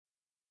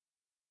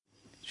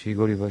Shri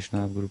Gauri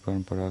Vaishnava Guru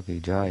Parampara ki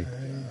jai.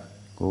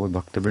 Gaur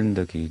Bhakta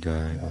Vrinda ki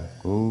jai.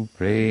 Gaur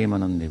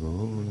Premanande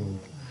Gaur.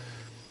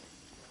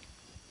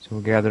 So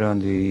we're gathered on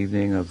the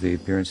evening of the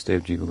appearance day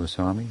of Jiva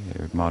Goswami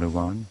here at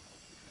Madhuvan,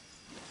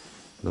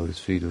 lotus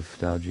feet of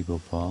Dauji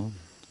Gopal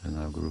and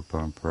our Guru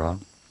Parampara.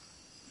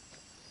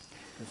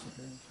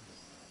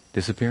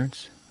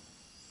 Disappearance?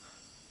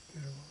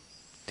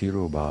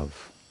 Tirobhava.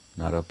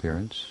 Not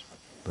appearance,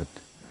 but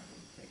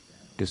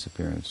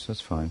disappearance. That's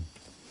fine.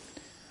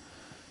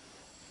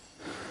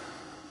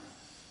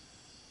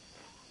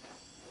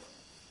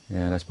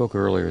 And I spoke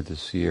earlier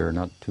this year,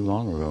 not too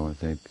long ago, I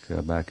think,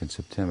 back in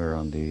September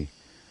on the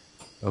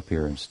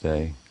appearance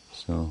day.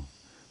 So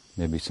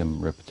maybe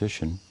some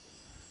repetition,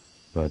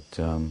 but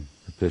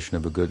repetition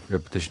of a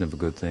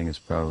good thing is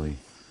probably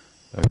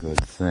a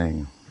good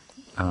thing.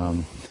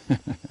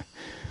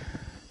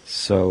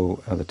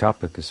 So the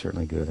topic is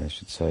certainly good, I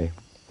should say.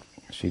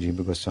 Sri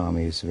Jiva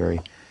Goswami is a very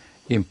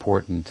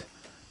important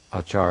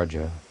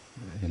acharya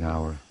in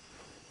our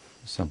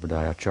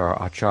sampradaya.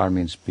 Achar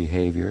means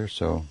behavior,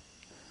 so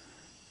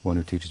one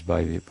who teaches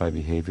by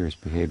behavior. His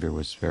behavior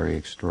was very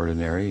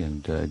extraordinary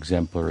and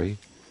exemplary.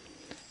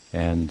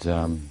 And,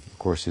 of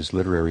course, his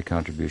literary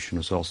contribution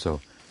was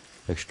also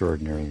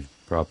extraordinary.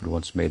 Prabhupada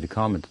once made the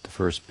comment that the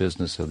first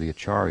business of the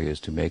acharya is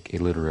to make a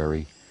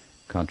literary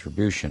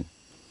contribution.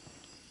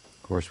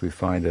 Of course, we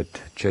find that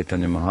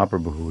Chaitanya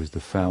Mahaprabhu, who is the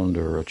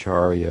founder,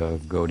 acharya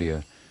of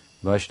Gaudiya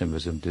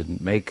Vaishnavism,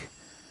 didn't make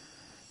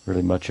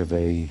really much of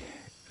a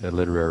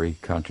literary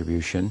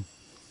contribution.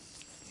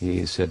 He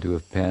is said to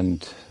have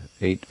penned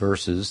 8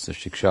 verses, the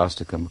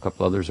Shikshastakam. A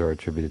couple others are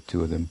attributed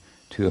to him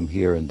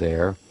here and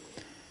there.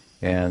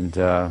 And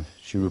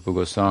Sri Rupa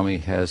Goswami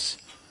has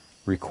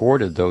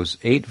recorded those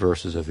 8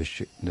 verses of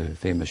the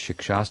famous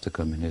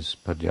Shikshastakam in his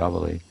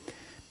Padyavali,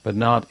 but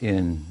not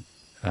in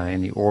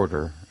any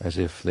order, as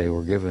if they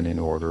were given in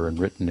order and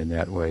written in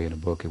that way in a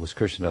book. It was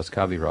Krishnadas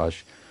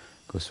Kaviraj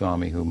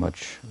Goswami who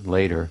much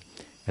later,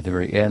 at the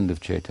very end of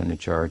Chaitanya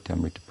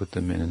Charitamrita, put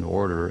them in an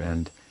order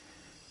and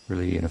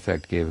really, in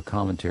effect, gave a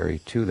commentary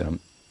to them.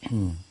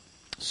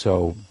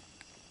 So,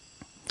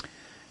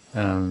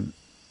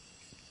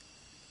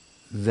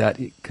 that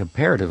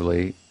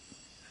comparatively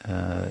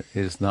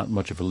is not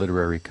much of a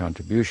literary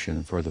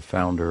contribution for the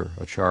founder,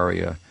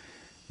 acharya,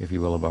 if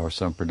you will, of our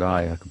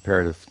sampradaya.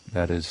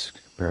 That is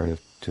comparative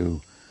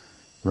to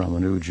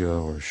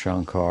Ramanuja or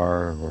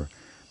Shankar or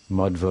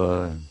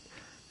Madhva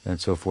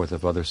and so forth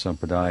of other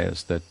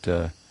sampradayas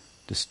that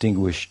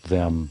distinguished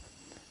them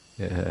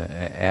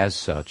as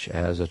such,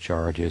 as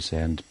acharyas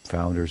and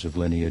founders of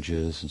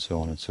lineages and so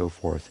on and so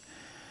forth.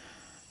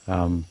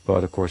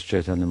 But of course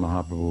Chaitanya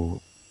Mahaprabhu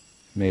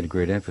made a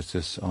great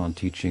emphasis on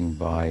teaching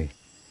by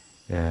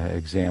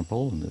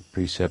example, and the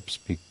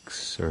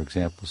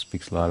example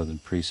speaks louder than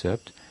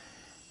precept,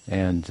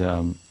 and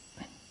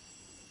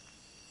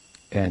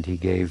he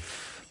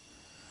gave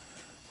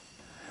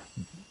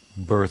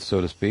birth,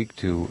 so to speak,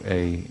 to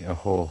a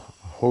whole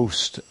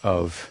host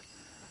of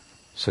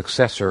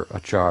successor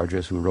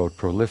acharyas who wrote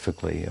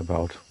prolifically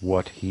about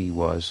what he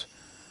was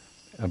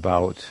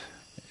about,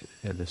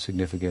 the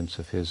significance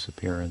of his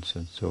appearance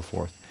and so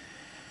forth.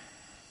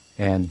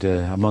 And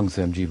among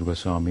them, Jiva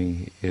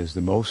Goswami is the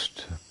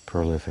most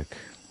prolific.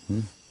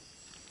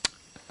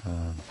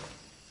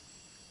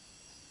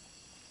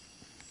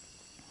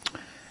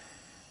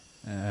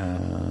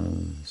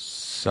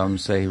 Some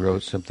say he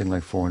wrote something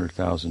like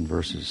 400,000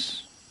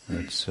 verses.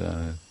 It's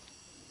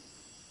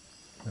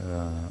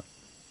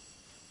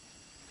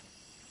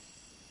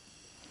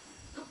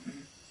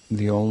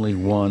the only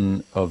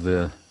one of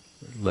the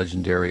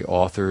legendary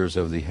authors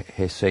of the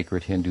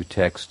sacred Hindu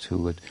text who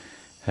would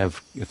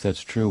have, if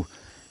that's true,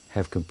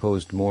 have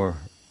composed more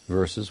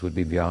verses would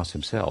be Vyasa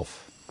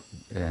himself.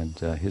 And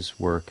his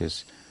work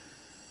is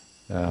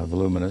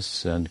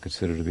voluminous and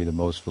considered to be the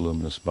most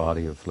voluminous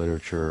body of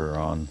literature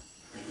on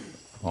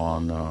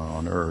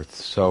earth.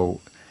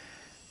 So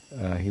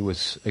he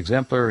was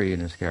exemplary in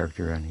his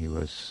character, and he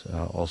was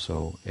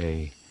also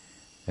a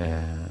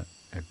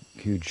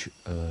huge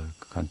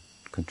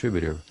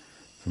contributor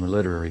from a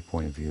literary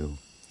point of view.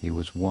 He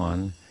is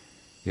one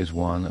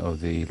of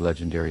the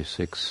legendary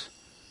 6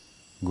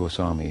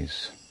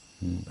 Goswamis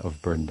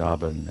of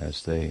Vrindavan,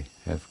 as they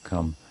have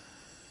come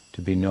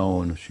to be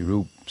known: Shri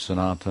Rup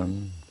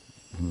Sanatan,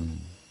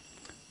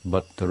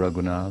 Bhatta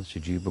Raghunath, Shri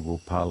Jiva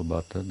Gopal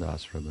Bhatta,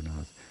 Das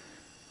Raghunath,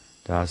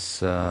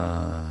 Das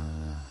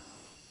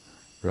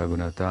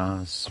Raghunath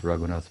Das,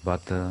 Raghunath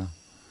Bhatta,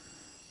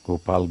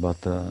 Gopal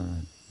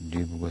Bhatta,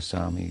 Jiva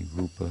Goswami,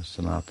 Rupa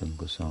Sanatan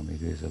Goswami.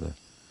 These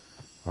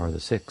are the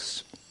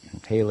 6,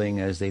 hailing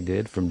as they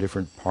did from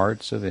different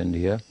parts of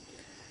India.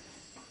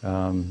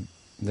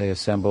 They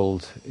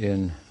assembled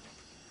in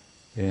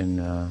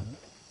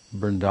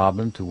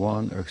Vrindavan to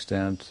one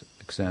extent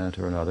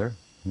or another.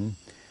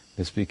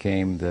 This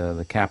became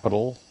the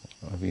capital,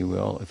 if you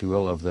will,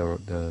 of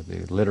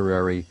the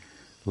literary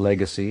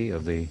legacy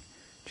of the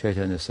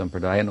Chaitanya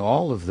Sampradaya, and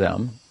all of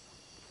them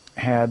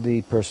had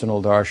the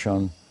personal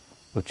darshan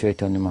of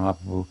Chaitanya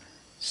Mahaprabhu,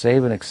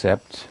 save and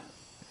except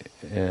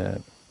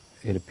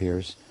it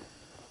appears,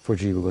 for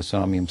Jiva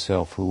Goswami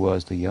himself, who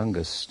was the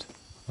youngest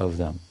of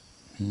them.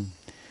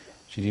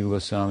 Jiva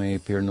Goswami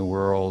appeared in the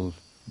world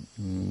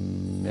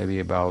maybe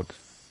about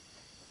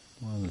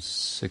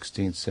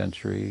 16th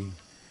century,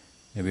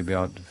 maybe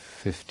about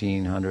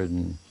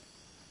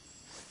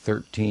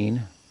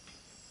 1513,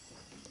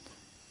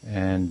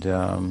 and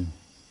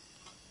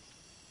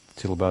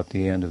till about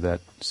the end of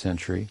that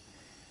century.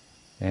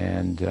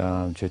 And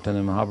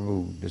Chaitanya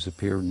Mahaprabhu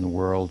disappeared in the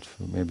world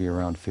for maybe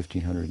around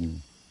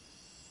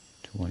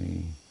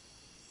 1520,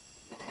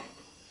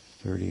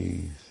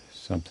 30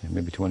 something,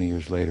 maybe 20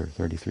 years later,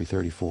 33,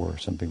 34,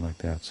 something like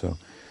that. So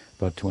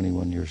about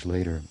 21 years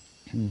later.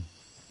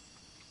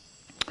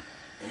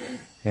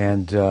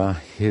 And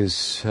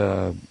his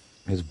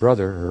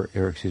brother,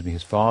 or excuse me,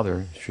 his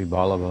father, Sri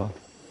Balava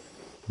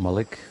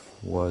Malik,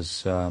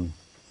 was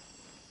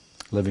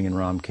living in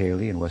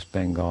Ramkeli in West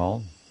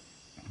Bengal,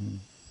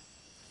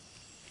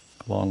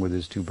 along with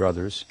his two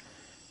brothers,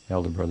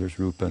 elder brothers,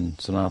 Rupa and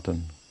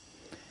Sanatan.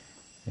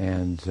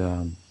 And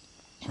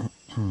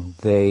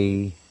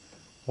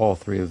all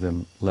three of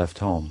them left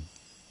home.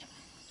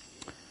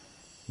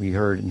 We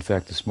heard, in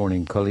fact, this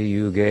morning, Kali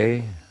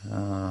Yuge,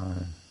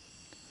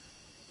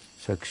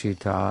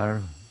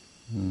 Sakshitar,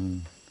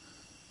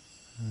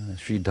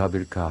 Sri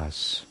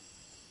Dabirkas.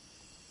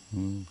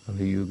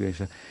 Kali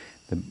Yuge,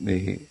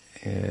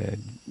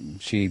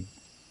 Sri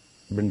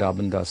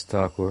Vrindavan Das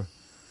Thakur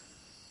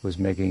was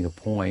making a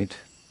point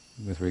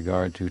with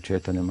regard to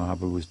Chaitanya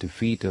Mahaprabhu's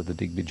defeat of the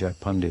Digvijay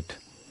Pandit,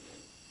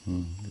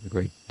 the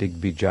great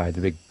Digvijay,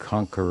 the big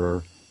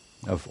conqueror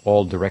of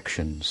all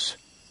directions.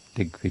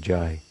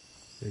 Digvijay,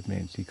 it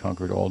means he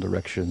conquered all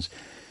directions,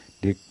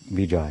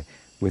 Digvijay,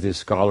 with his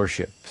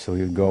scholarship. So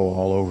he would go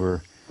all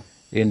over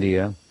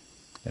India,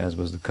 as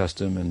was the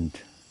custom, and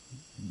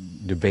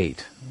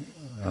debate.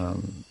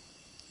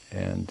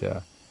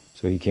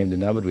 So he came to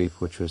Navadvip,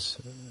 which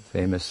was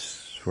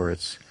famous for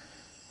its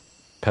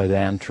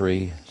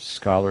pedantry,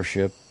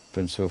 scholarship,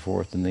 and so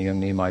forth. And the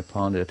young Nimai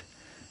Pandit,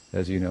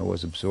 as you know,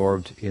 was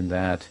absorbed in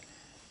that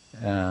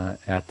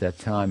at that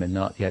time, and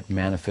not yet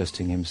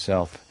manifesting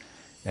himself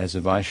as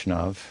a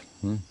Vaishnav.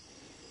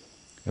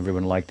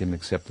 Everyone liked him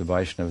except the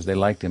Vaishnavas. They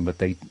liked him, but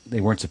they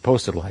weren't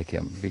supposed to like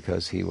him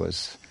because he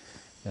was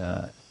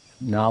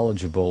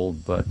knowledgeable,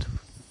 but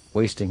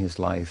wasting his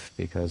life,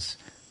 because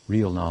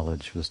real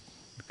knowledge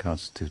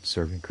constitutes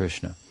serving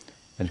Krishna.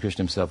 And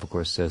Krishna himself, of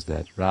course, says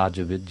that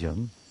Raja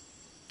Vidyam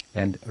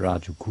and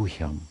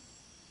Rajaguhyam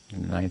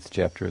in the 9th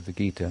chapter of the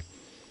Gita,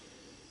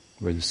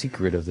 where the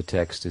secret of the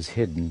text is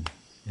hidden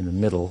in the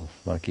middle,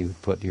 like you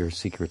would put your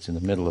secrets in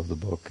the middle of the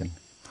book and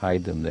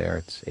hide them there.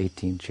 It's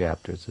 18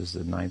 chapters. This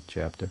is the 9th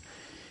chapter.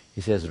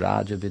 He says,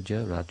 Raja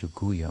Vidya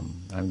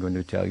Rajaguhyam. I'm going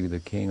to tell you the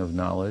king of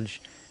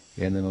knowledge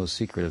and the most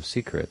secret of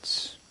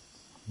secrets.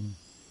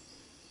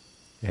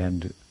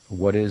 And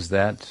what is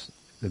that?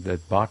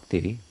 That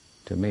bhakti,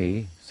 to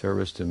me,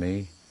 service to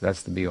me,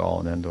 that's the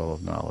be-all and end-all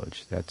of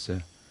knowledge. That's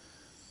a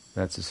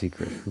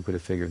secret. Who could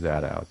have figured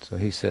that out? So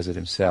he says it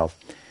himself.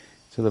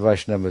 So the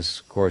Vaishnavas,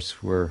 of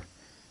course, were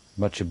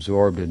much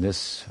absorbed in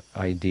this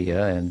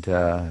idea, and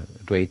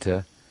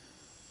Dvaita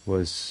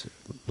was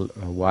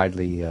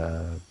widely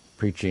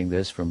preaching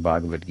this from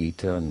Bhagavad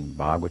Gita and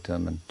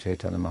Bhagavatam, and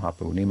Chaitanya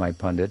Mahaprabhu, Nimai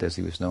Pandit, as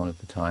he was known at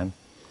the time,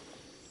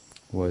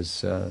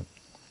 was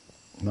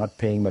not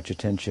paying much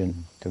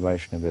attention to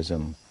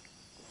Vaishnavism.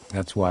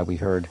 That's why we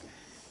heard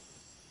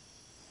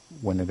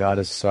when the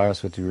goddess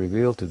Saraswati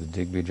revealed to the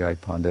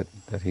Digvijay Pandit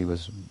that he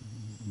was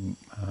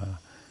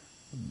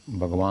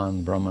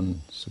Bhagavan,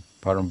 Brahman,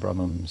 Param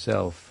Brahman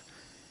himself,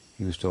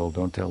 he was told,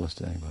 don't tell this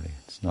to anybody.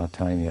 It's not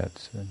time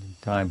yet. And in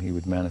time he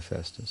would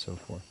manifest and so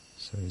forth.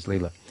 So he's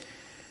Leela.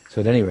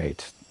 So at any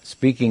rate,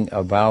 speaking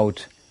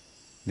about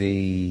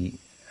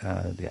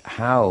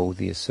how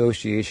the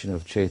association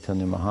of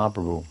Chaitanya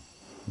Mahaprabhu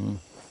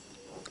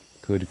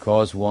could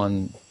cause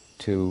one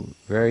to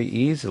very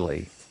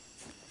easily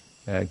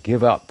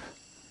give up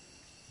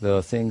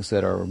the things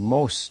that are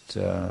most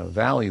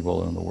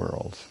valuable in the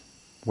world: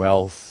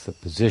 wealth,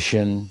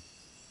 position,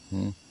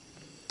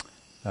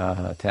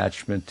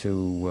 attachment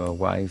to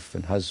wife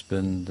and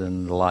husband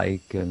and the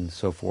like, and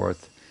so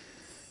forth.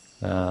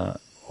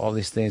 All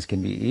these things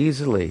can be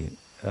easily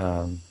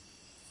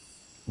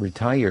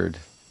retired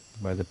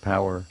by the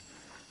power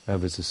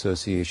of its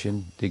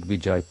association.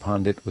 Digvijay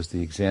Pandit was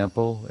the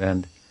example,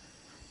 and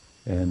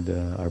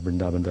our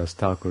Vrindavan Das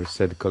Thakur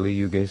said, Kali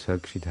Yuge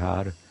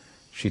Sakshidhar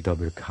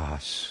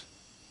Shidabirkas.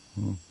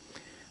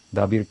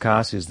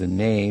 Dabirkas is the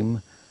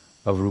name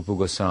of Rupa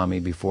Goswami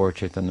before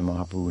Chaitanya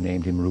Mahaprabhu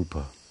named him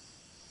Rupa.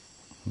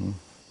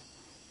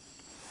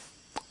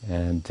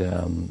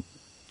 And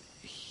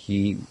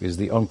he is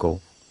the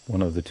uncle,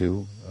 one of the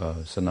two,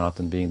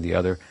 Sanatan being the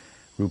other,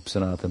 Rupa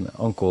Sanatan,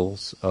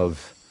 uncles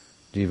of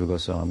Jiva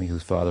Goswami,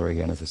 whose father,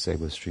 again, as I say,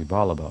 was Sri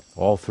Vallabha.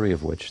 All three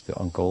of which, two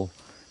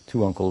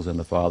uncles and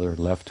the father,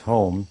 left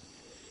home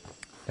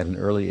at an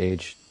early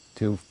age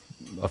to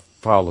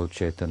follow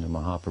Chaitanya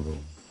Mahaprabhu,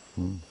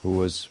 who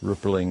was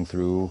rippling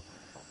through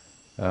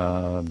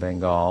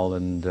Bengal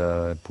and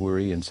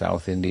Puri in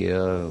South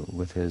India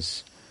with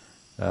his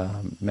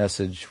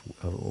message,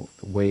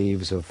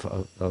 waves of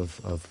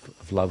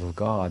love of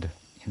God,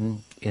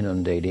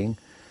 inundating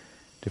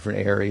different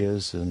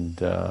areas and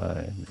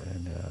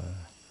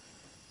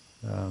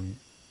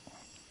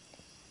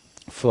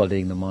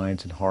flooding the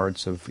minds and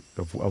hearts of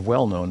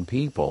well-known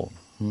people,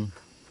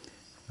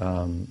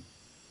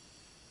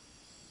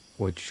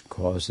 which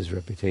caused his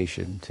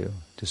reputation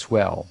to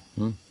swell.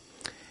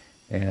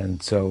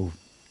 And so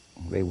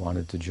they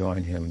wanted to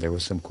join him. There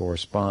was some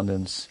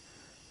correspondence.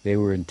 They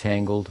were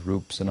entangled,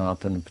 Rup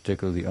Sanatan,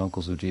 particularly the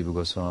uncles of Jiva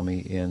Goswami,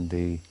 in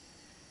the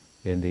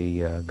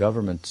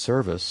government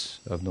service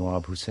of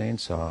Nawab Hussain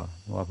Shah,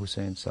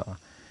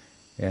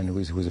 and who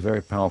was a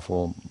very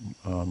powerful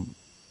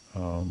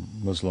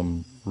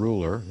Muslim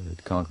ruler that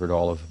had conquered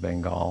all of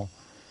Bengal.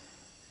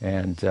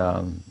 And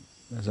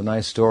there's a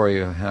nice story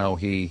of how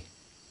he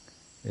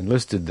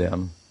enlisted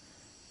them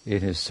in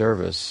his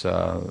service.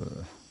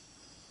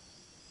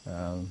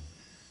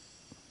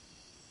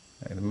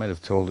 I might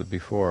have told it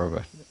before,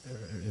 but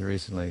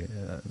recently,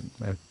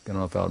 I don't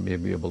know if I'll be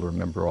able to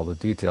remember all the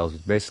details.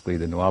 But basically,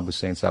 the Nawab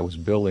Hussain Shah was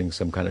building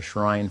some kind of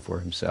shrine for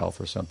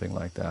himself or something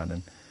like that,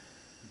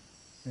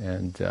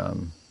 and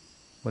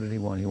what did he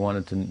want?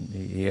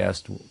 He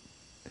asked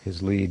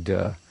his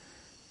lead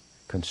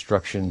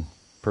construction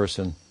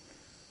person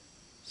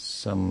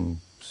some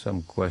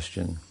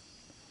question,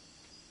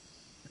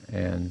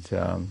 and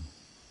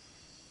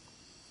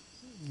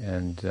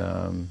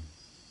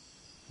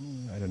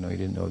I don't know, he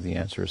didn't know the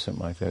answer or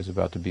something like that. He was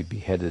about to be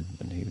beheaded,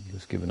 and he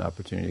was given an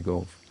opportunity to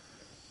go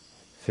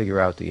figure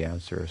out the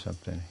answer or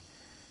something.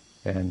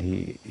 And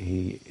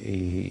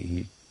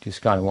he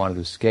just kind of wanted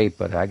to escape,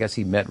 but I guess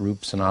he met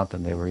Rup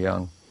Sanatan. They were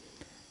young,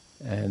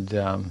 and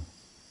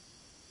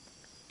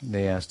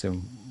they asked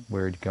him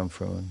where he'd come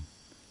from. And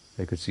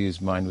they could see his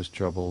mind was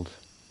troubled,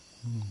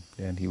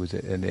 and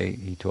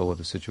he told what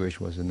the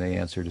situation was, and they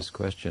answered his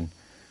question,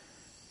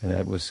 and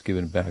that was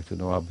given back to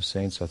Nawab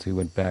Hussain. So he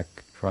went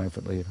back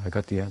triumphantly. I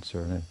got the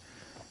answer. And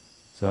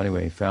so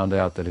anyway, he found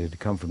out that it had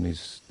come from the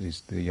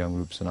young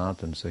Rup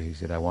Sanatan. So he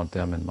said, "I want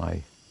them in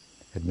my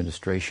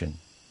administration."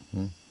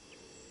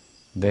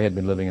 They had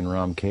been living in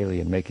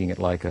Ramkeli and making it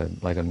like a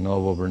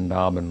Novo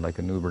Vrindavan, like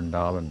a new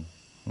Vrindavan,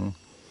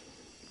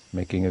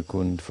 making a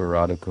kund for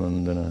Radha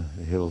Kund and a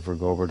hill for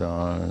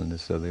Govardhan, and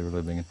so they were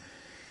living in.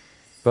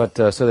 But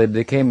so they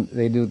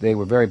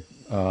were very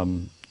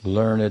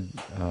learned,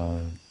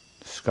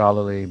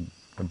 scholarly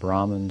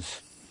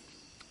Brahmins.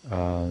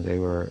 They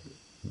were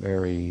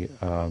very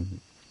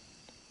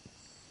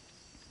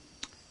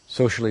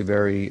socially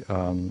very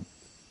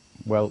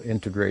well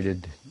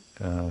integrated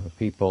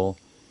people,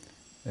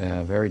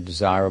 very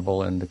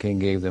desirable, and the king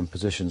gave them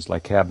positions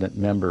like cabinet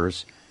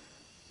members,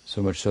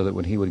 so much so that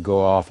when he would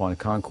go off on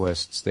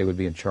conquests, they would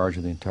be in charge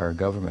of the entire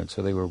government.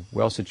 So they were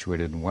well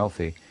situated and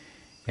wealthy.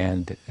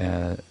 And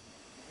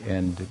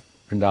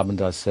Vrindavan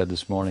Das said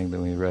this morning that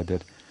we read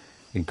that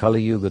in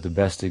Kali Yuga, the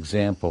best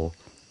example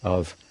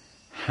of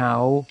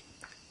how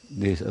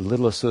a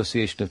little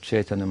association of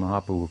Chaitanya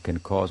Mahaprabhu can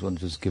cause one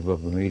to just give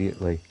up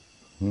immediately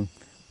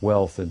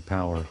wealth and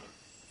power,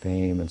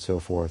 fame and so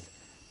forth,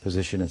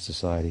 position in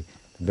society.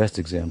 The best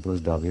example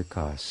is Davya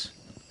Kas.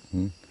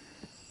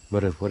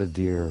 What a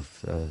dear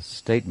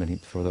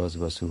statement for those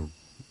of us who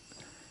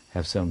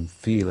have some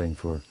feeling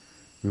for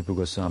Rupa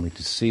Goswami,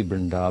 to see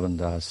Vrindavan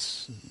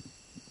Das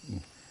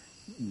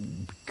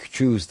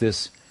choose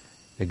this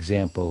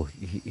example.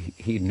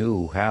 He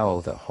knew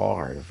how the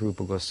heart of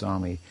Rupa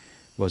Goswami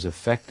was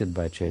affected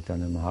by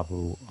Chaitanya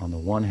Mahaprabhu on the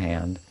one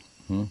hand,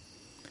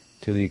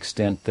 to the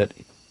extent that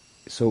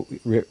so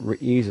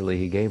easily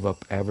he gave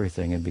up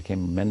everything and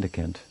became a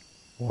mendicant,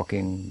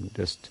 walking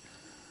just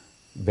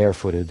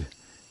barefooted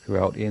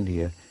throughout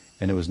India.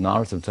 And it was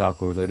Narottam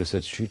Thakur later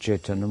said, Sri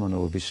Chaitanya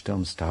Mano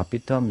Vishtam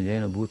Stapitam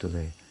Yena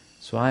Bhutale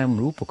Swayam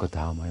Rupa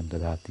Kathamayam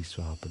Dadati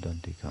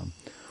Swapadantikam.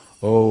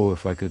 Oh,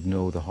 if I could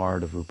know the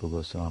heart of Rupa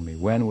Goswami.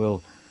 When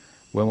will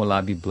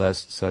I be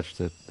blessed such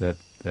that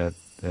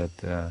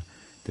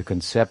the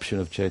conception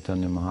of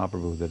Chaitanya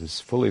Mahaprabhu that is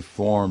fully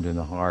formed in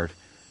the heart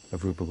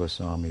of Rupa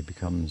Goswami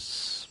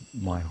becomes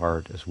my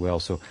heart as well.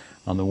 So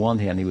on the one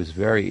hand, he was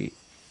very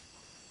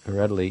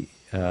readily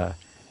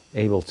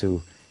able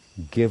to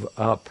give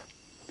up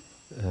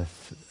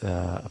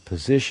a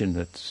position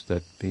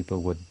that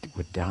people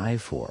would die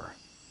for,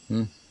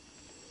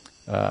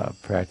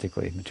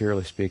 practically,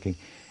 materially speaking.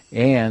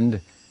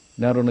 And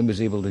not only was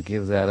he able to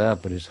give that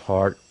up, but his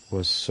heart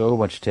was so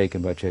much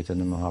taken by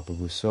Chaitanya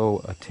Mahaprabhu,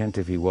 so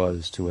attentive he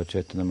was to what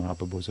Chaitanya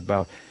Mahaprabhu was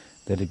about,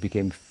 that it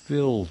became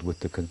filled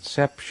with the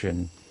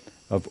conception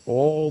of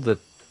all the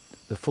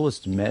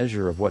fullest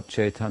measure of what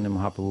Chaitanya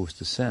Mahaprabhu's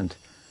descent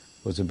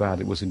was about.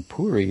 It was in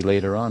Puri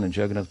later on, in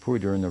Jagannath Puri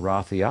during the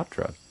Rath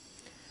Yatra.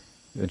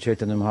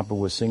 Chaitanya Mahaprabhu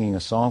was singing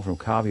a song from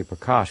Kavya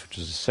Prakash, which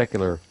is a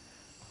secular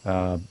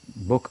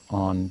book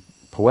on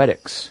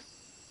poetics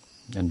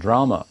and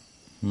drama.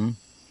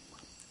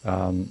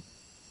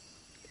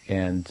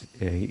 And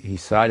he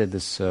cited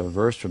this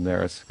verse from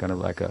there. It's kind of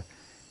like a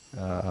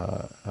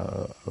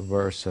a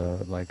verse,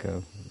 like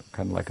a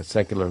kind of like a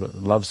secular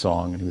love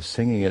song, and he was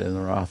singing it in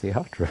the Rath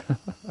Yatra.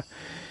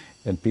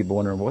 And people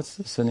wondering, what's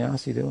the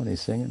sannyasi doing?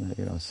 He's singing,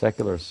 a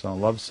secular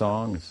song, love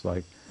song. It's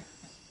like,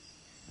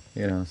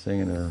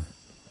 singing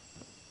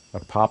a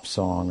pop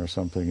song or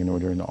something,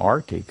 during the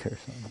Arctic or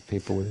something.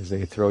 People,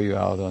 they throw you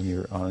out on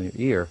your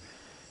ear.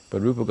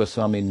 But Rupa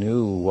Goswami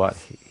knew what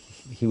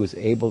he was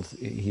able to,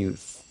 he would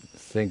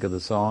think of the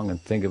song and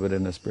think of it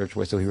in a spiritual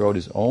way. So he wrote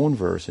his own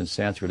verse in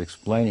Sanskrit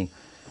explaining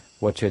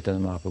what Chaitanya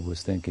Mahaprabhu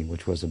was thinking,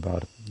 which was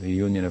about the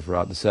union of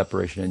Radha, the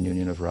separation and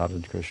union of Radha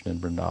and Krishna and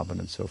Vrindavan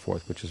and so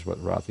forth, which is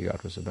what Rath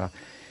Yatra was about.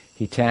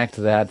 He tacked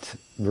that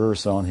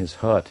verse on his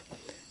hut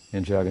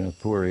in Jagannath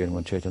Puri, and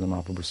when Chaitanya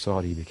Mahaprabhu saw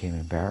it, he became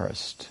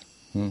embarrassed.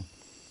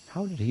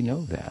 How did he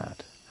know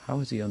that? How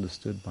has he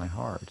understood my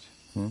heart?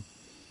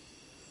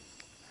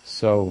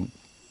 So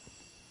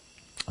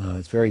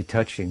it's very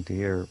touching to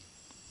hear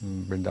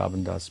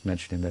Vrindavan Das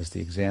mention him as the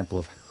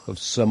example of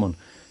someone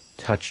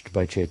touched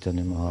by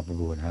Chaitanya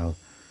Mahaprabhu, and how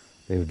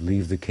they would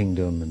leave the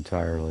kingdom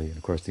entirely. And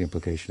of course the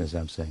implication is,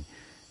 I'm saying,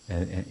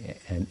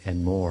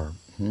 and more.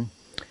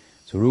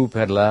 So Rupa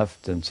had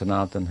left and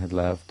Sanatan had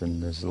left,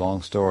 and there's a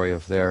long story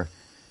of their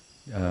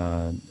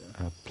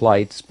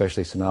plight,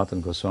 especially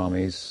Sanatan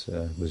Goswami's,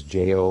 was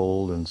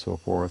jailed and so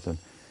forth.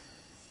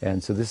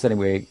 And so this,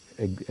 anyway,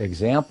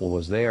 example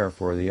was there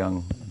for the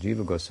young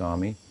Jiva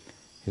Goswami.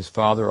 His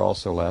father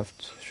also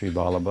left, Sri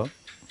Vallabha,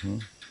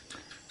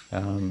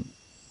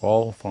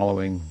 all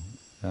following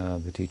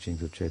the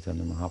teachings of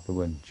Chaitanya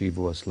Mahaprabhu. And Jiva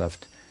was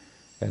left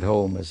at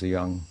home as a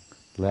young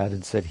lad,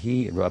 and said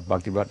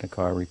Bhakti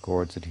Ratnakar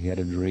records that he had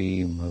a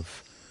dream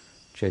of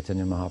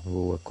Chaitanya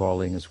Mahaprabhu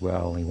calling as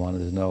well. He wanted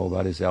to know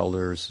about his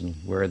elders and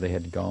where they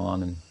had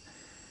gone. And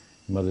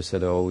mother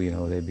said,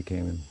 they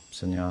became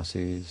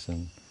sannyasis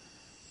and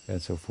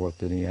so forth.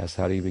 Then he asked,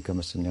 how do you become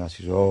a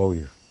sannyasi? He said,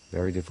 you're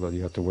very difficult.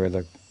 You have to wear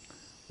the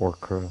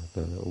orkra,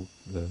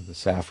 the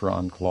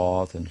saffron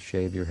cloth, and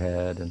shave your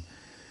head,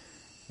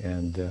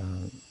 and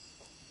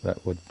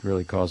that would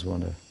really cause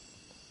one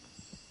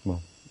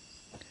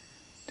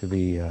to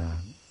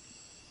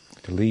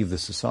leave the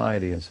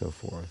society and so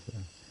forth.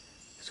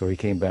 So he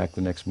came back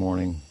the next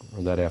morning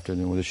or that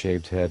afternoon with a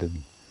shaved head,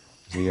 and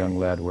as a young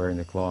lad wearing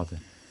the cloth.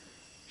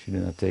 She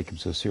did not take him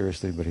so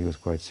seriously, but he was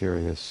quite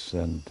serious,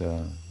 and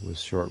it was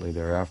shortly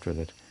thereafter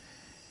that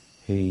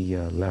he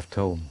left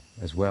home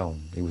as well.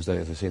 He was,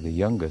 as I say, the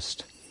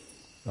youngest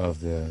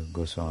of the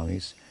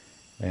Goswamis,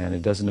 and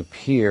it doesn't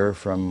appear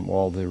from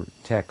all the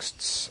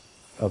texts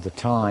of the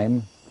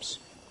time,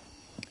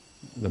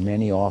 the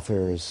many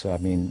authors,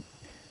 the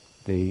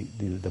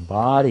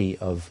body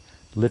of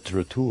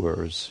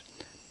literateurs,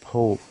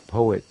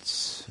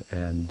 poets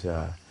and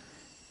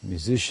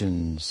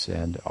musicians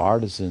and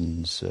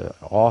artisans,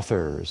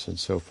 authors and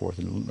so forth,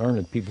 and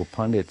learned people,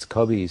 pandits,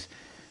 kavis,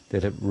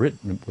 that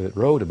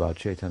wrote about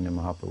Chaitanya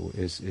Mahaprabhu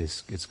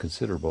is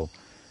considerable.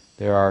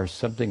 There are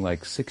something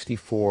like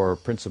 64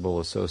 principal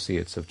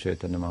associates of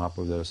Chaitanya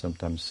Mahaprabhu that are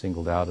sometimes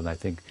singled out, and I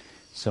think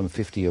some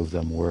 50 of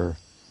them were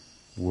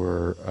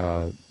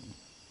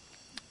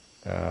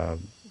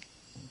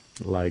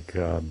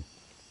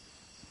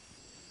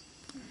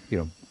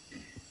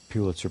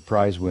Pulitzer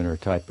Prize winner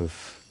type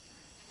of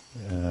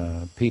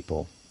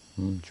people,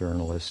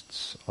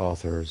 journalists,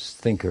 authors,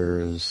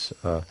 thinkers,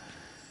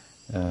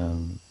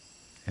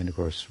 and of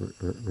course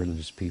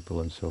religious people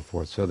and so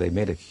forth. So they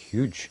made a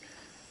huge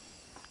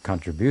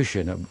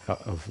contribution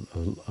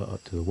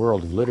to the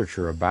world of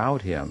literature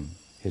about him,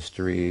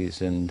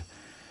 histories and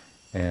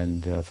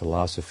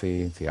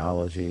philosophy and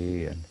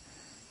theology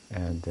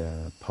and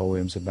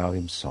poems about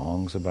him,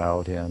 songs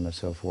about him, and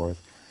so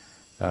forth.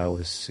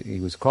 He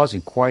was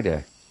causing quite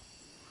a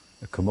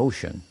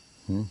commotion.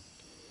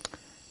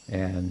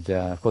 And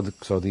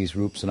so these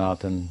Rup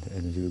Sanatan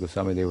and Jiva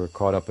Goswami, they were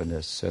caught up in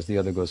this, as the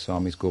other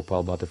Goswamis,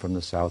 Gopal Bhatta from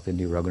the south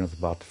India, Raghunath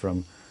Bhatta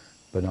from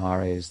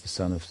Benares, the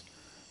son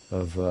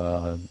of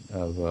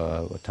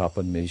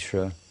Tapan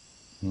Mishra,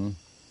 and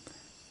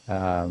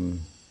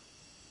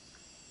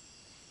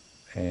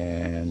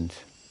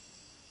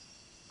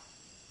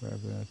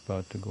Raghunath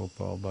Bhatta,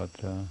 Gopal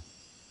Bhatta,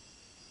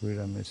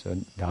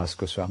 Das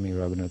Goswami,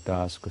 Raghunath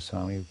Das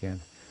Goswami, again.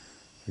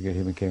 Forget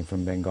him. He came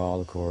from Bengal,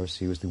 of course.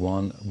 He was the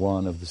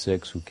one of the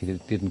six who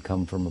didn't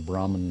come from a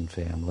Brahmin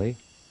family.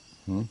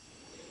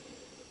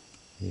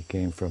 He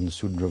came from the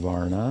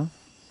Sudravarna,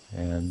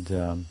 and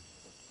of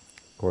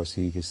course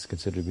he is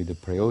considered to be the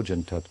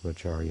Prayojan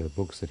Tattvacharya. The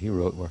books that he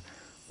wrote were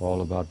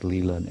all about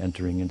Leela and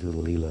entering into the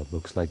Leela.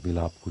 Books like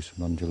Vilap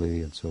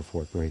Kusumanjali and so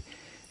forth, where he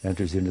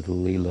enters into the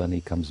Leela and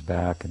he comes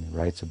back and he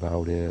writes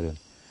about it. And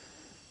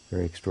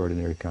very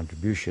extraordinary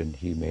contribution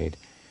he made.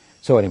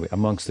 So anyway,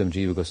 amongst them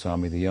Jiva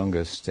Goswami, the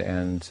youngest,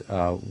 and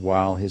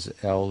while his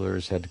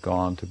elders had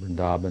gone to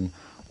Vrindavan,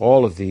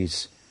 all of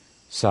these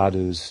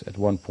sadhus at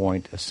one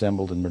point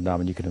assembled in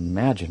Vrindavan. You can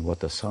imagine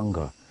what the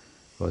Sangha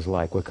was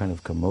like, what kind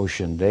of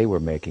commotion they were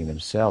making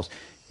themselves.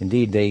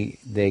 Indeed, the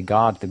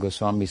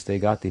Goswamis, they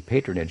got the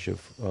patronage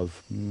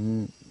of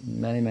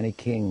many, many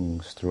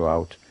kings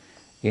throughout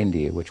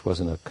India, which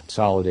wasn't a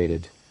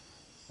consolidated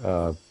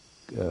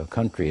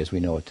country as we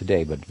know it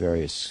today, but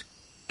various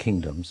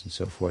kingdoms and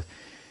so forth.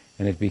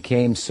 And it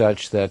became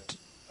such that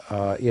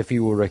if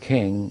you were a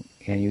king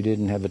and you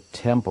didn't have a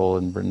temple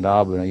in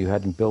Vrindavan, you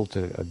hadn't built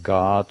a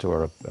ghat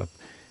or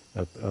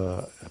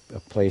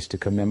a place to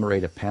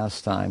commemorate a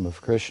pastime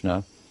of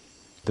Krishna,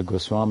 the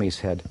Goswamis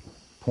had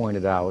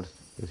pointed out,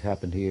 this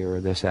happened here, or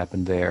this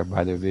happened there,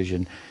 by their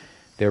vision,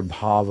 their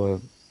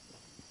bhava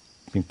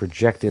being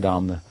projected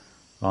on the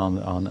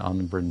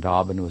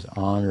Vrindavan was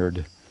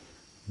honored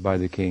by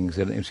the kings.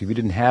 And if you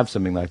didn't have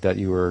something like that,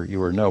 you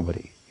were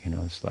nobody.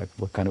 It's like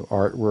what kind of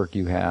artwork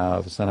you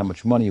have. It's not how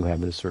much money you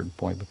have at a certain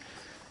point, but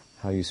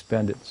how you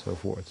spend it and so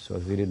forth. So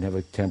if you didn't have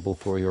a temple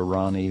for your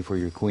Rani, for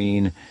your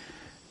queen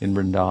in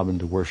Vrindavan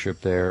to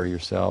worship there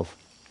yourself,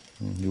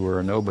 you were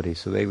a nobody.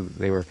 So they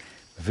were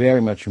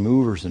very much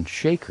movers and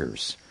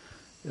shakers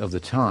of the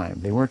time.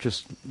 They weren't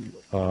just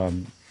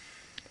on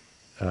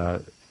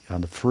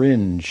the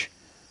fringe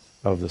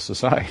of the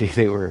society.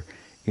 They were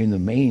in the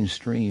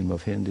mainstream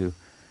of Hindu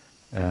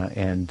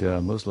and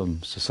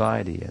Muslim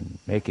society and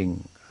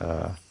making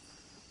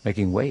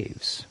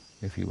waves,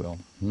 if you will.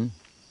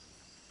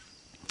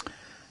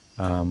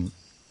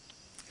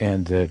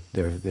 And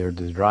their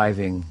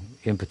driving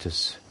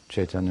impetus,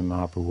 Chaitanya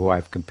Mahaprabhu, who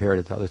I've compared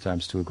it other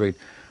times to a great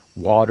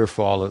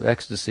waterfall of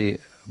ecstasy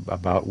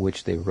about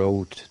which they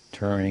wrote,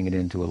 turning it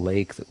into a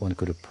lake that one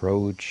could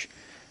approach,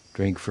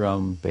 drink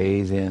from,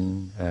 bathe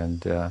in,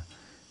 and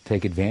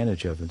take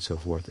advantage of, and so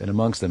forth. And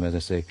amongst them, as I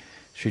say,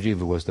 Sri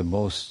Jiva was the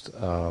most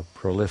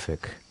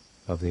prolific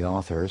of the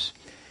authors.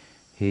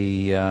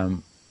 He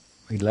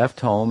left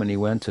home and he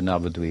went to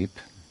Navadvip,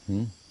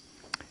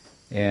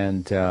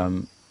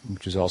 and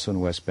which is also in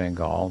West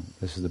Bengal.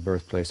 This is the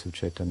birthplace of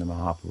Chaitanya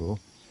Mahaprabhu.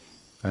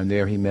 And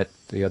there he met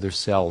the other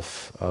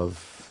self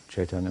of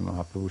Chaitanya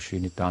Mahaprabhu, Sri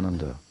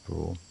Nityananda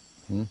Prabhu.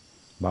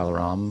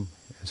 Balaram,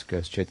 as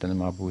Chaitanya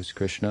Mahaprabhu is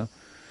Krishna.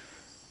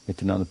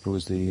 Nityananda Prabhu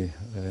is the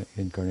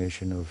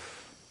incarnation of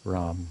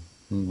Ram,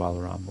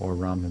 Balaram, or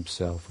Ram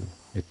himself,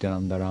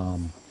 Nityananda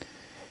Ram.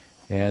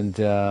 And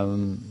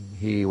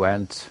he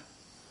went,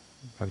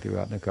 Bhakti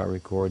Ratnakar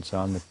records,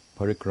 on the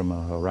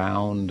parikrama,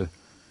 around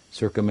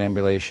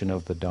circumambulation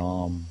of the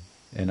Dham,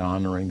 and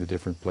honoring the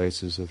different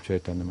places of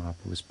Chaitanya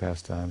Mahaprabhu's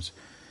pastimes,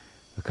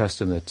 a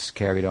custom that's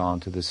carried on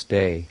to this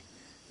day.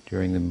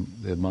 During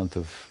the month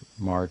of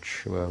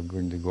March,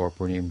 during the Gaur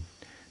Purnim,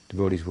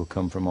 devotees will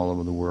come from all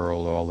over the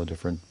world. All the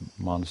different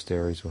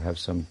monasteries will have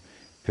some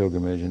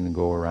pilgrimage and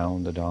go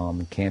around the Dham,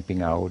 and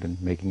camping out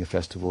and making a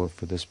festival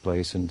for this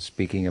place and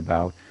speaking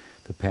about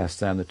the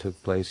pastime that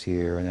took place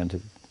here, and then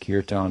to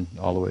Kirtan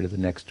all the way to the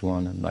next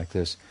one, and like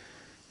this.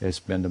 They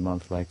spend a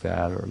month like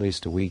that, or at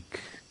least a week,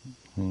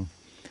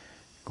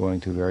 going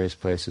to various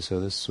places. So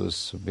this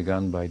was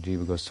begun by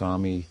Jiva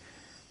Goswami,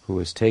 who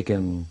was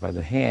taken by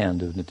the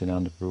hand of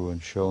Nityananda Prabhu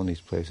and shown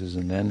these places,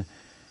 and then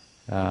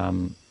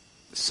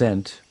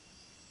sent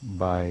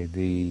by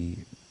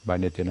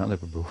Nityananda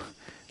Prabhu,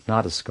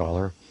 not a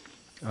scholar,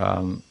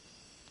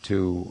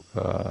 to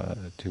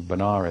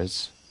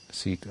Benares,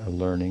 seat of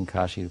learning,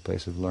 Kashi, the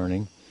place of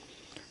learning,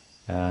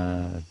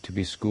 to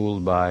be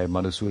schooled by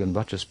Madhusudan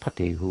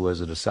Vachaspati, who was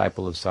a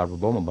disciple of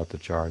Sarvabhauma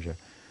Bhattacharya,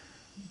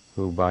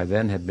 who by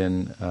then had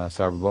been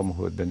Sarvabhauma,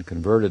 who had been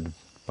converted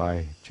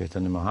by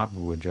Chaitanya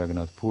Mahaprabhu in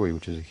Jagannath Puri,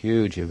 which is a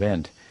huge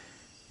event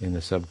in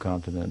the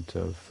subcontinent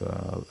of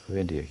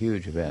India, a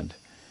huge event.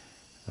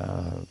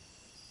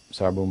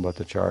 Sarvabhauma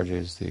Bhattacharya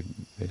is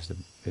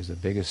the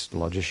biggest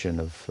logician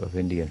of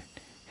Indian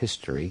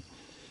history.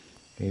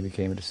 He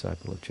became a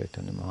disciple of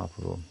Chaitanya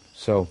Mahaprabhu.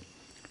 So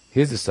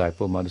his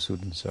disciple,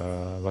 Madhusudan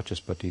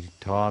Vachaspati,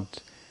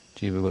 taught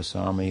Jiva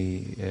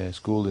Goswami,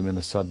 schooled him in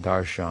the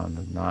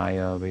Saddarshan,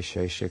 Naya,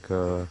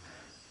 Vaisheshika,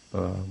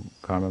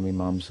 Karma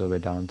Mimamsa,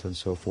 Vedanta, and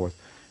so forth,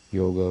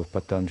 Yoga,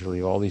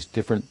 Patanjali, all these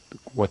different,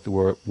 what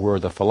were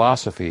the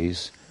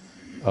philosophies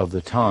of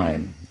the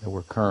time that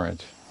were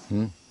current.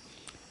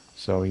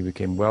 So he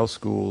became well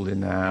schooled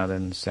in that,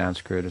 and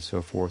Sanskrit and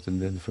so forth,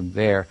 and then from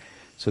there,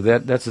 so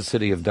that's the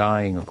city of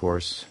dying, of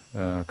course,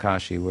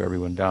 Kashi, where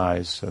everyone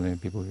dies. I mean,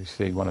 people who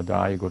say you want to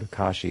die, you go to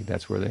Kashi.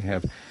 That's where they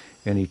have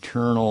an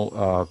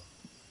eternal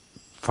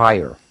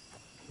fire.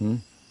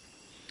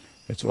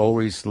 It's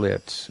always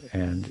lit,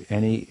 and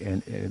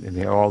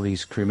there are all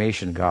these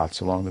cremation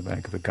ghats along the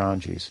bank of the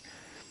Ganges,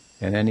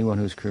 and anyone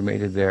who's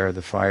cremated there,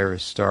 the fire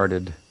is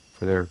started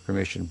for their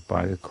cremation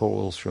by the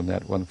coals from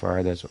that one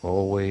fire that's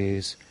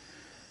always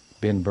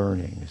been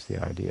burning. Is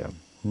the idea.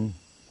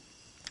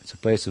 It's a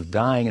place of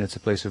dying, and it's a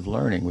place of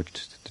learning,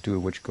 which the two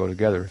of which go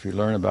together. If you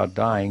learn about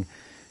dying,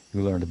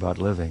 you learn about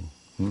living.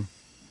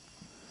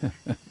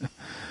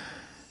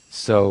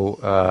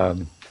 So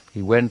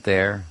he went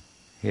there.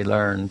 He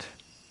learned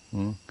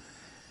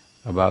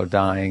about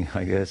dying,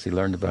 I guess. He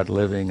learned about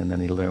living, and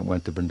then he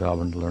went to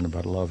Vrindavan to learn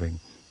about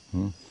loving.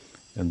 And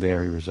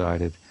there he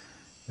resided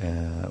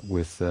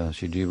with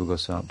Sri Jiva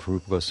Goswami,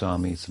 Rupa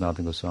Goswami,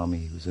 Sanatana Goswami.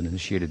 He was an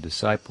initiated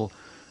disciple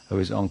of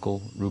his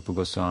uncle, Rupa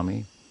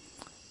Goswami.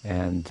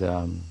 And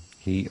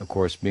He, of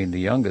course, being the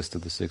youngest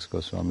of the six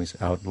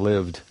Goswamis,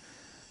 outlived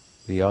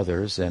the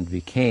others and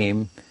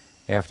became,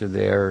 after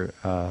their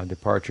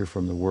departure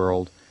from the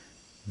world,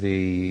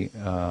 the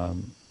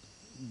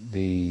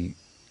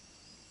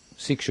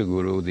Siksha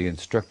Guru, the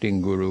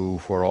instructing Guru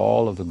for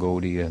all of the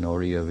Gaudiya and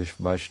Oriya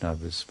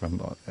Vaishnavas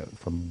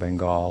from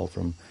Bengal,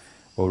 from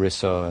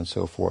Orissa, and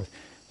so forth.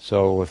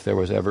 So if there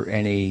was ever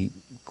any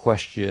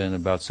question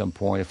about some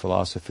point of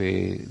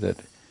philosophy that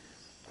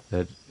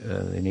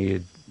they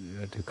needed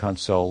to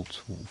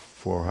consult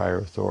for higher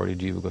authority,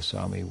 Jiva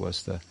Goswami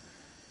was the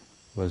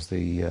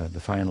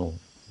final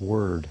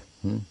word.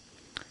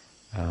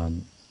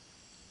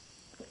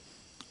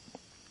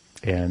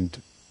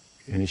 And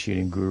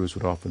initiating gurus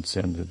would often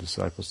send the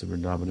disciples to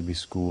Vrindavan to be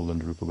schooled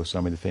under Rupa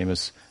Goswami, the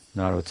famous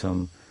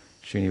Narottam,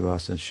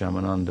 Srinivas, and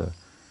Shamananda,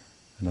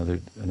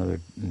 another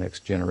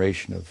next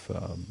generation of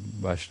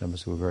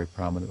Vaishnavas who were very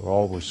prominent.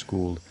 All were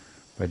schooled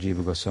by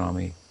Jiva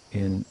Goswami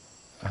in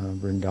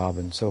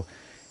Vrindavan. So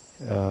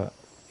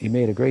he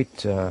made a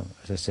great,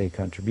 as I say,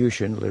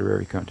 contribution,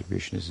 literary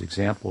contribution. His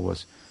example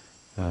was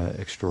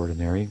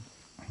extraordinary.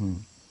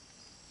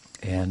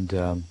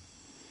 And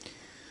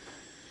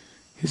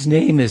his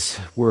name is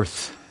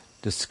worth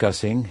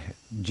discussing.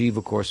 Jiva,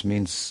 of course,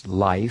 means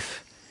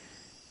life.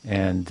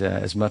 And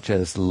as much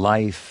as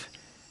life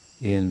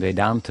in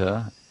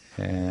Vedanta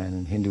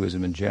and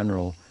Hinduism in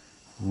general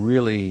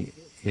really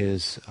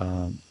is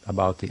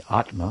about the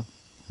Atma,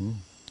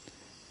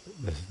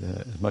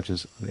 as much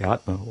as the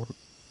Atma, or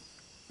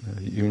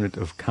the unit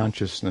of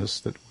consciousness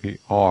that we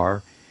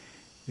are,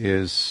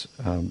 is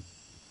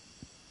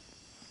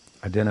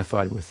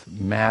identified with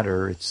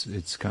matter,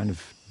 it's kind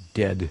of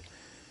dead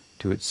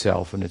to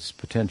itself and its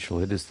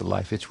potential. It is the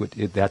life. It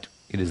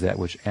is that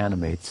which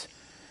animates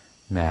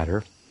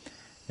matter,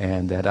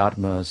 and that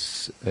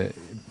Atma's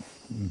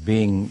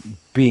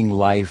being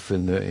life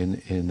in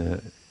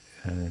the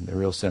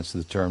real sense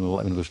of the term. In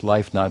other words,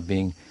 life not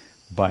being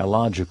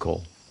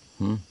biological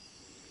in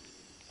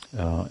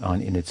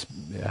its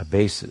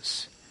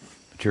basis.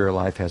 Material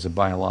life has a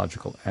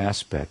biological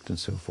aspect and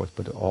so forth,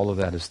 but all of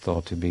that is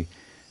thought to be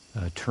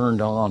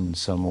turned on in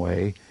some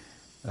way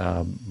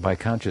by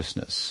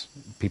consciousness.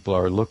 People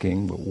are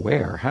looking, but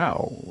where,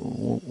 how,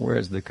 where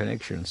is the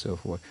connection and so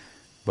forth.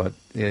 But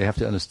you have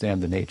to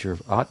understand the nature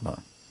of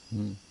Atma.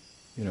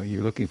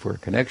 You're looking for a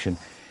connection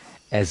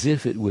as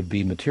if it would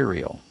be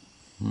material,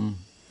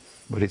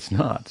 but it's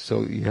not.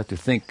 So you have to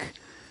think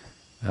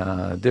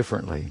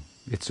differently.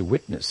 It's a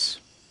witness.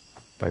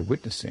 By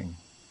witnessing,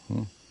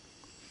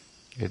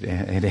 it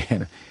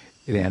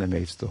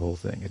animates the whole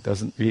thing. It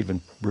doesn't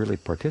even really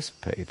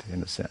participate,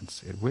 in a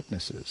sense. It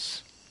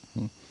witnesses.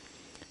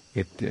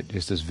 It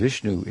just as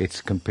Vishnu,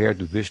 it's compared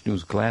to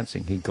Vishnu's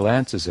glancing. He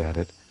glances at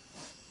it.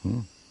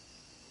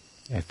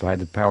 If I had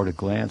the power to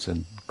glance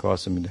and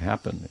cause something to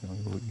happen,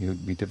 it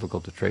would be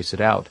difficult to trace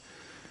it out.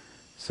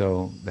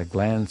 So the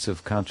glance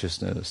of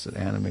consciousness that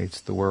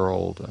animates the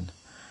world and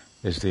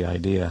is the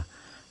idea.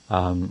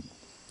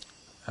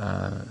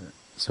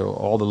 So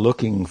all the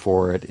looking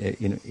for it,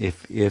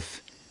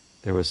 if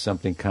there was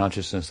something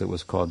consciousness that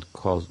was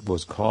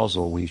was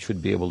causal, we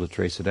should be able to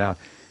trace it out.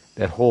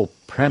 That whole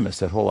premise,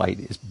 that whole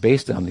idea, is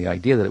based on the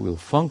idea that it will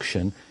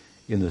function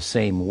in the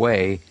same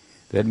way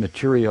that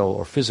material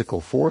or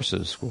physical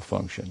forces will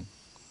function.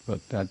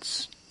 But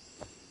that's,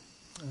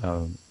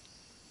 from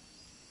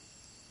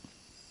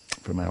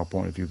our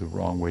point of view, the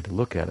wrong way to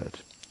look at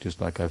it.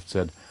 Just like I've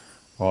said,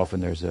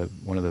 often there's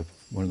one of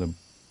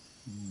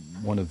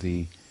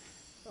the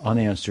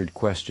unanswered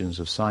questions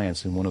of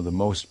science, and one of the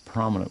most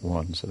prominent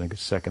ones, I think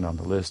it's second on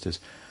the list, is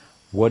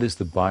what is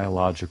the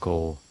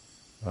biological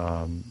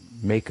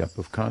makeup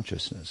of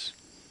consciousness?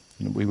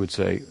 And we would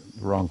say,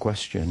 wrong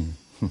question.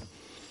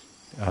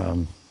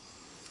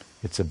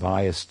 It's a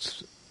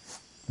biased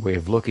way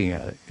of looking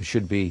at it. It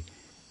should be,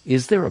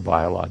 is there a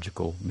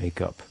biological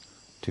makeup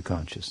to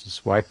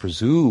consciousness? Why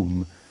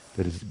presume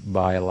that it's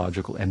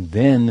biological and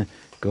then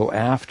go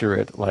after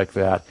it like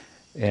that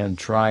and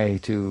try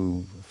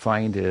to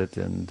find it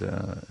and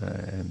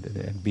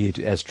be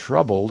as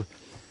troubled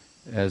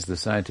as the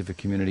scientific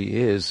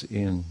community is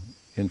in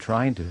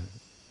trying to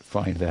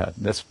find that?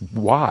 That's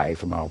why,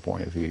 from our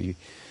point of view,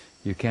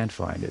 you can't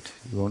find it.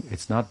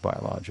 It's not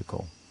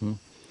biological.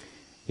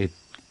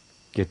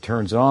 It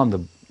turns on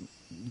the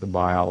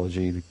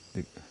biology.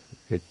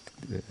 It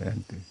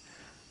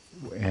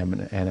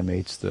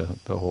animates the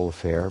whole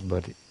affair,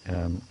 but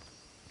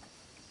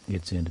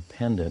it's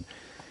independent.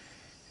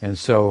 And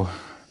so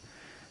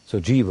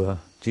jiva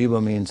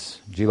means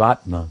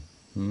jivatma.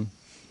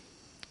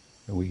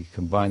 We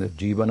combine the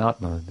jiva and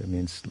atma, that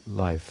means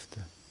life,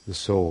 the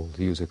soul.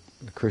 To use a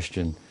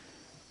Christian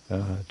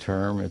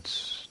term,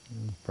 it's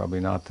probably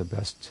not the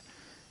best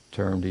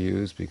term to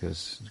use,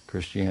 because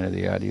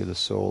Christianity, the idea of the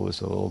soul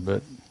is a little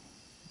bit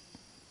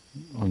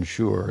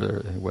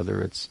unsure whether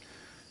it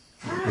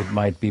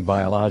might be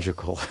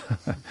biological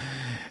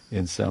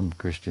in some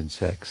Christian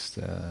sects.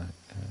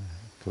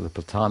 For the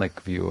Platonic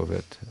view of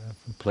it,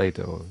 from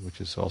Plato, which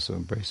is also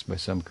embraced by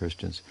some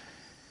Christians,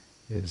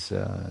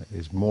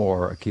 is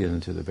more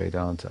akin to the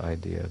Vedanta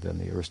idea than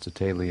the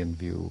Aristotelian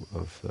view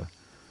of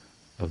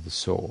the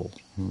soul.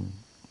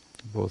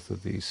 Both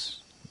of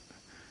these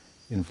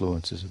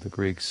influences of the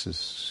Greeks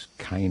is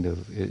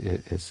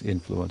has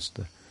influenced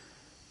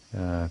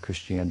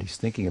Christianity's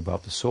thinking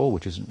about the soul,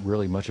 which isn't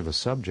really much of a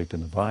subject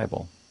in the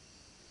Bible,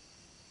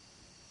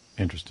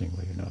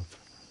 interestingly enough.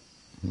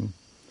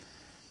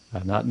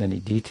 Not in any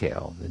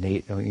detail.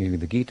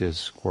 The Gita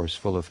is, of course,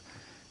 full of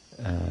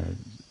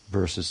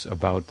verses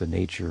about the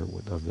nature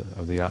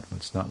of the Atma.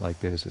 It's not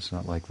like this, it's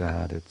not like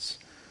that, it's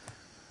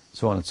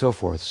so on and so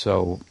forth.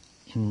 So,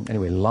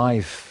 anyway,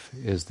 life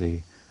is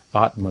the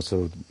Atma,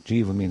 so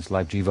Jiva means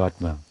life,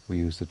 Jivatma, we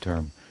use the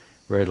term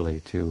readily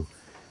to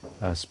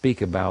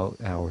speak about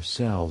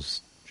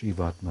ourselves,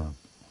 Jivatma.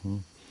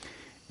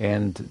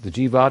 And the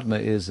Jivatma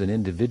is an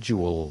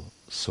individual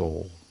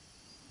soul.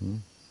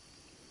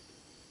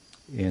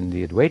 In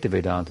the Advaita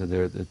Vedanta,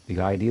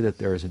 the idea that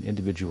there is an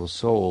individual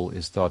soul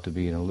is thought to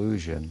be an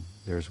illusion.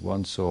 There's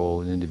one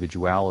soul, and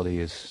individuality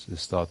is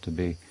thought to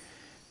be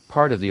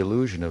part of the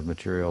illusion of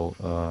material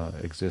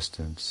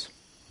existence.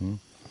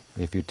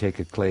 If you take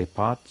a clay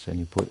pot and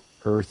you put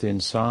earth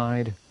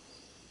inside,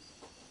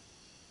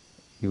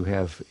 you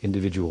have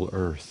individual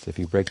earth. If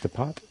you break the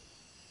pot,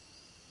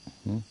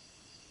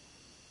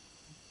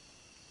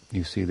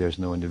 you see there's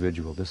no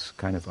individual. This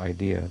kind of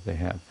idea they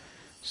have.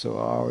 So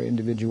our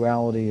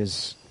individuality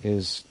is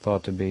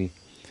thought to be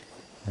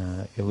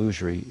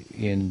illusory.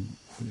 In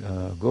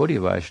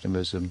Gaudiya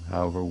Vaishnavism,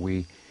 however,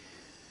 we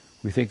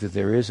think that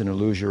there is an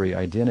illusory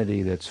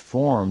identity that's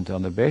formed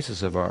on the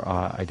basis of our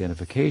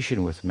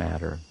identification with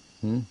matter.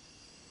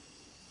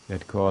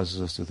 That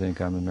causes us to think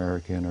I'm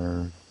American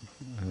or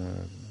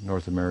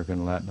North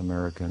American, Latin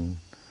American,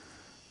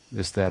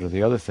 this, that, or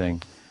the other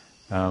thing.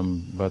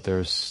 But there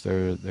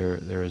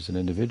is an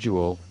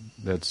individual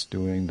that's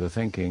doing the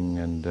thinking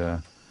and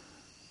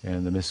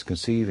the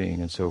misconceiving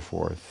and so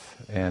forth.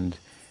 And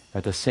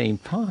at the same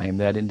time,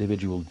 that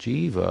individual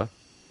jiva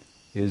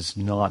is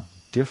not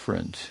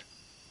different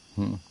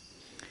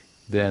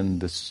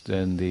than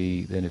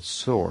its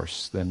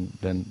source,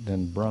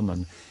 than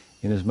Brahman,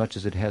 in as much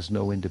as it has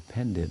no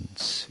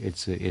independence.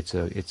 It's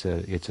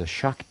a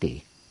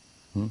shakti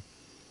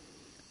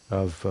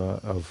of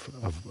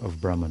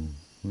Brahman,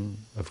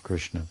 of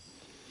Krishna.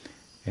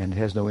 And it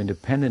has no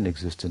independent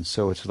existence,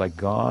 so it's like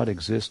God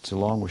exists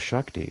along with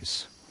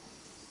Shaktis,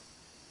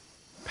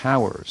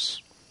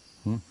 powers,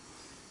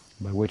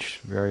 by which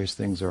various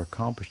things are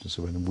accomplished and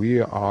so on. And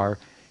we are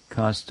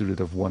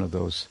constituted of one of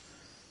those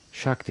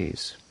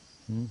Shaktis.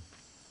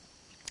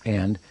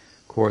 And,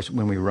 of course,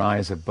 when we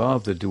rise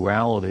above the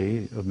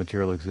duality of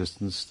material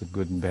existence, the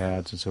good and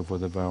bads and so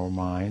forth of our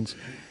minds,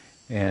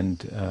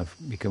 and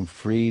become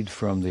freed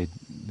from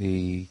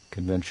the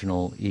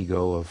conventional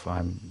ego of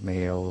I'm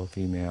male,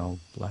 female,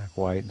 black,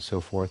 white, and so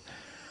forth,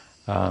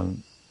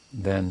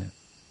 then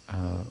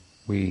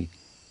we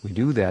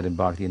do that in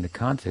bhakti in the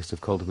context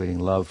of cultivating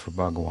love for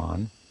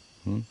Bhagawan,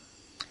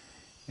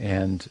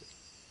 and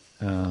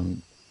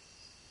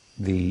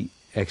the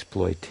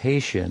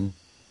exploitation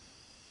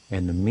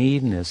and the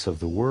meanness of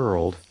the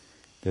world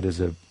that is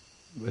a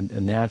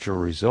natural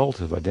result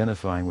of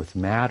identifying with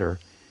matter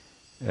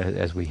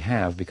as we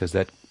have, because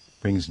that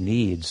brings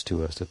needs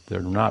to us that they're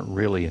not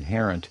really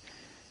inherent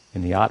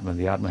in the Atma.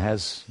 The Atma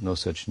has no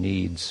such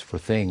needs for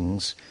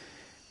things.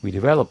 We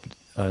develop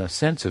a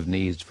sense of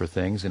needs for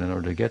things, and in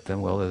order to get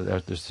them, well,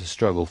 there's the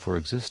struggle for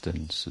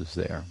existence is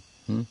there.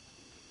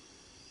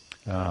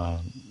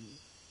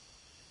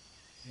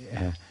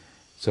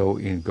 So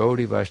in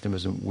Gaudiya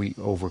Vaishnavism, we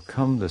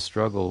overcome the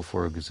struggle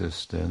for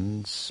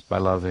existence by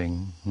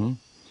loving,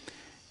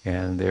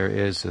 and there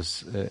is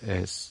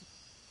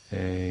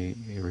a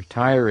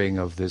retiring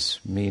of this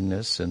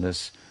meanness and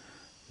this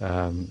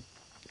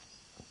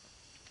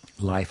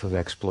life of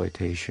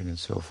exploitation and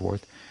so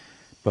forth.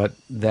 But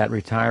that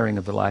retiring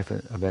of the life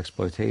of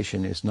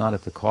exploitation is not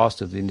at the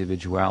cost of the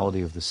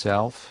individuality of the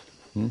self,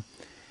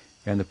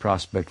 and the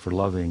prospect for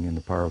loving in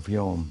the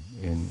paravyom,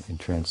 in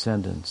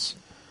transcendence.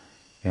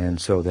 And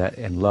so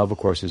and love, of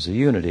course, is a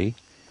unity,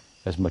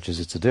 as much as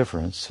it's a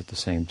difference at the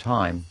same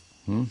time.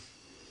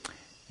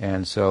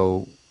 And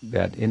so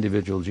that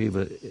individual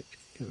jiva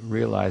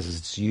realizes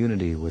its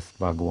unity with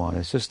Bhagawan.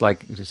 It's just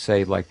like to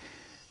say, like,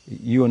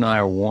 you and I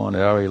are one,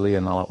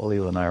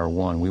 Leela and I are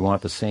one. We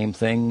want the same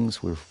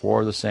things, we're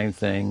for the same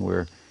thing,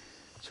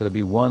 so to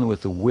be one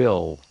with the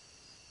will,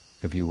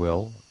 if you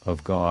will,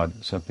 of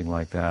God, something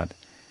like that,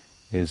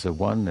 is a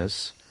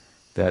oneness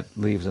that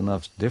leaves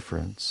enough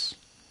difference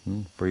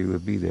for you to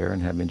be there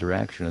and have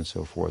interaction and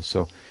so forth.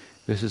 So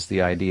this is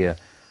the idea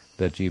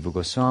that Jiva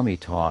Goswami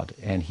taught,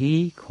 and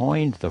he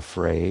coined the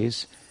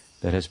phrase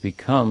that has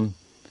become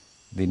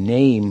the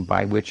name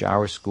by which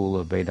our school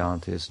of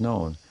Vedanta is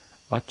known,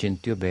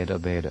 Achintya Beda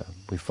Beda.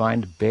 We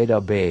find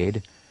Beda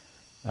Bed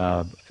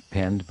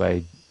penned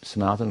by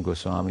Sanatana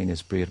Goswami in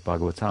his Brihad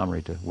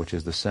Bhagavatamrita, which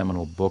is the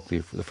seminal book,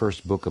 the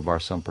first book of our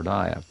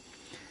Sampradaya.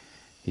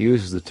 He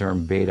uses the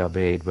term Beda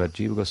Bed, but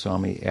Jiva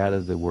Goswami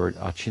added the word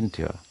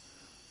Achintya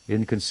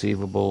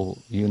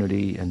inconceivable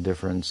unity and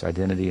difference,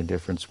 identity and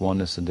difference,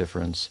 oneness and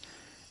difference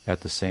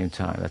at the same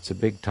time. That's a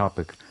big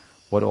topic,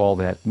 what all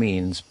that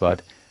means,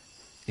 but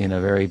in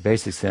a very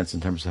basic sense,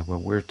 in terms of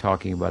what we're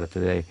talking about it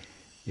today,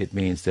 it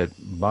means that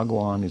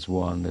Bhagawan is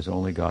one, there's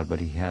only God, but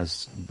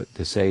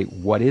to say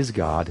what is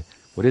God,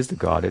 what is the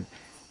God, it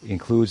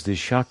includes these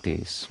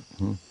Shaktis.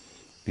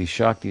 These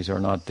Shaktis are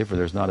not different.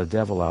 There's not a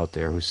devil out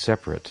there who's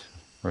separate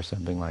or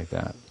something like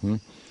that.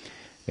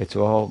 It's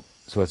all,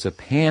 so it's a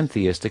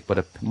pantheistic,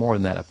 but more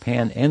than that, a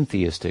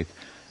panentheistic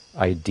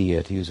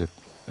idea, to use a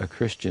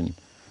Christian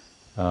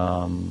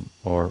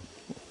or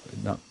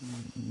not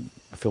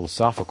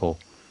a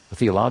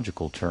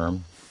theological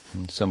term.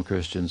 Some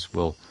Christians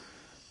will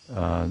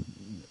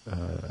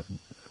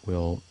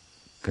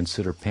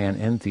consider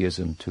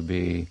panentheism to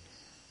be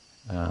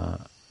a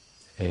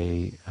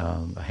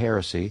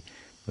heresy,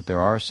 but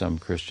there are some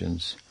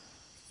Christians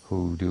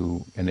who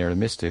do, and they're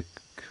mystic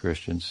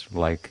Christians,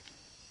 like,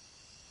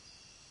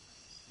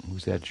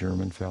 who's that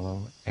German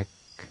fellow?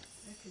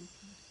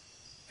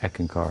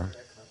 Eckhart,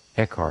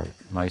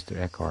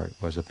 Meister Eckhart,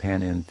 was a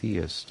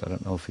panentheist. I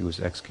don't know if he was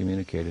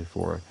excommunicated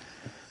for it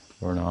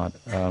or not.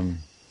 And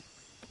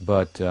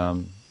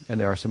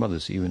there are some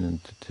others, even in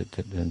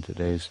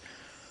today's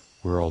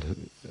world.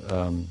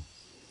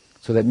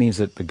 So that means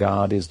that the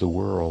God is the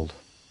world.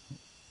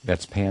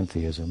 That's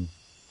pantheism.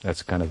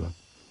 That's kind of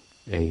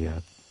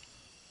a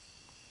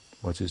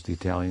what's the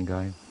Italian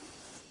guy?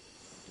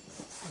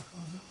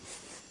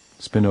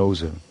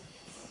 Spinoza.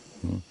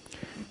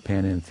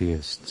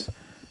 Panentheists.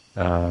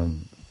 But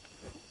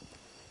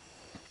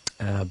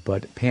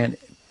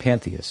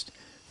pantheist.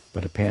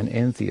 But a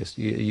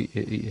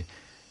panentheist.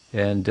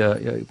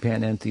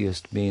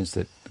 Panentheist means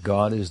that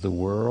God is the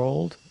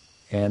world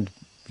and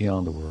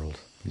beyond the world.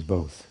 He's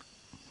both.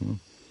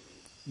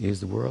 He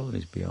is the world and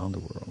he's beyond the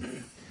world.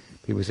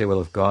 People say,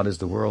 well, if God is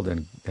the world,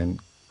 then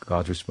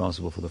God's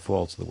responsible for the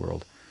faults of the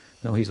world.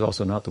 No, he's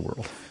also not the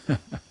world.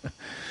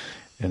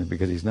 And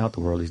because he's not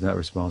the world, he's not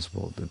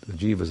responsible. The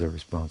jivas are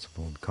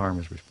responsible, and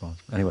karma is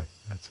responsible. Anyway,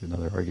 that's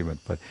another argument.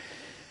 But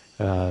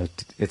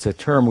it's a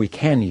term we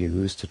can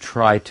use to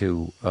try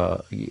to,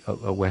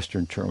 a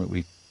Western term that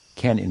we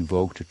can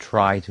invoke to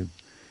try to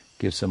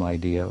give some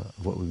idea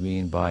of what we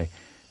mean by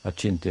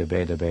achintya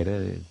bheda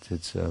bheda.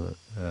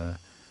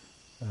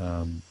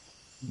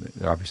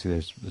 Obviously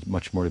there's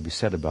much more to be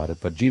said about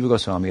it, but Jiva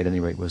Goswami at any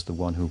rate was the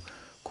one who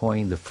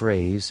coined the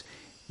phrase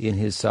in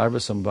his Sarva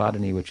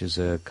Sambhadani, which is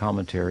a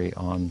commentary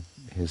on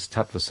his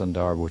Tattva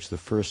Sandarbha, which is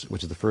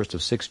the first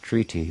of 6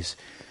 treatises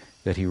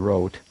that he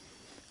wrote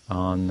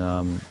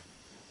on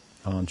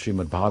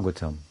Srimad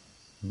Bhagavatam.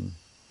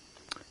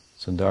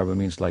 Sandarbha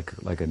means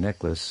like a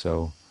necklace,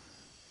 so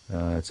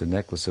it's a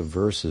necklace of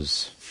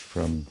verses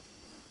from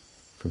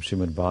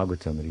Srimad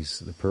Bhagavatam,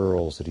 the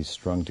pearls that he's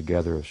strung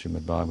together of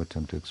Srimad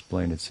Bhagavatam to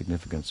explain its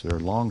significance. They're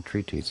long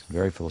treatises,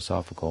 very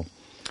philosophical.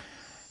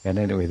 And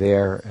anyway,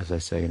 there, as I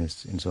say, in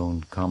his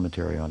own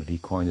commentary on it, he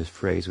coined this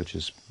phrase, which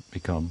has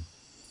become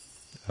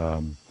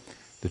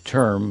the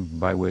term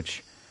by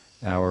which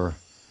our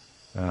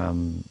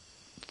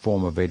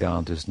form of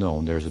Vedanta is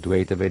known. There's a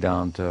Dvaita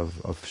Vedanta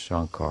of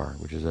Shankar,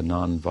 which is a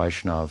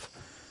non-Vaishnav,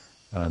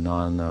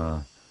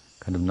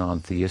 kind of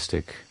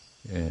non-theistic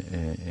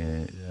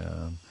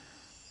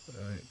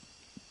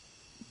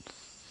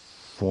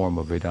form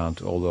of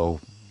Vedanta, although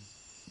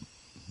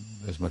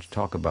there's much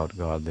talk about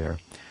God there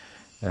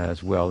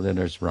as well. Then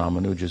there's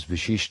Ramanuja's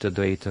Vishishta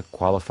Dvaita,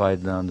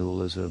 qualified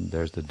non-dualism.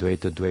 There's the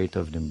Dvaita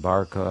of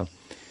Nimbarka.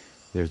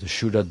 There's the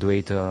Shuddha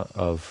Dvaita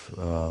of,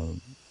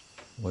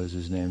 what is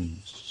his name?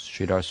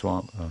 Sridhar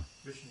Swami,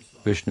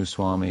 Vishnu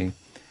Swami.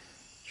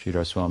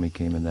 Sridhar Swami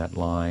came in that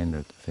line,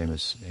 the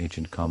famous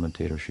ancient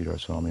commentator Sridhar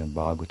Swami on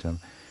Bhagavatam.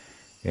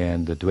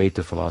 And the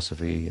Dvaita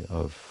philosophy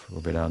of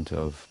Vedanta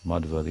of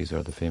Madhva, these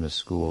are the famous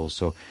schools.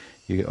 So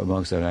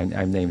amongst that,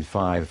 I've named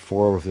 5.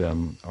 4 of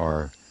them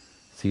are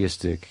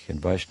theistic and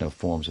Vaishnava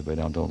forms of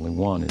Vedanta. Only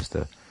one is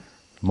the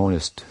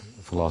monist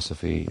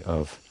philosophy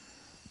of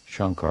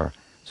Shankar.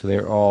 So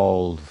they're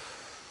all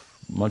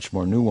much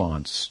more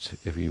nuanced,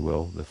 if you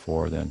will, the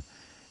 4 then.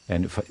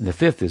 And the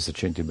 5th is the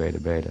Achintya Bheda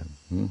Bheda.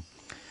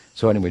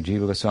 So anyway,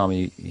 Jiva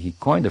Goswami, he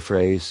coined the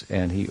phrase,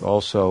 and he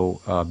also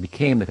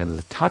became the kind of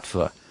the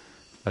Tattva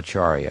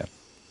Acharya.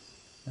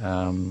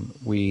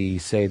 We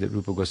say that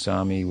Rupa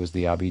Goswami was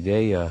the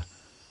Abhideya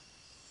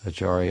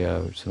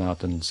Acharya,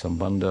 Sanatana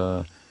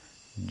Sambandha,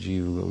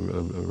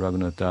 Jiva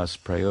Raghunath Das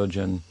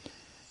Prayojan,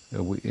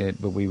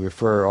 but we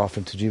refer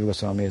often to Jiva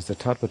Goswami as the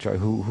Tattva Acharya,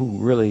 who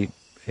really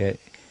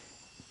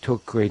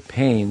took great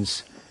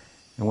pains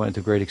and went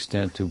to great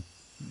extent to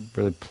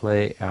really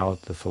play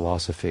out the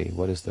philosophy.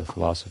 What is the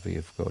philosophy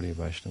of Gaudiya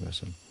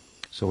Vaishnavism?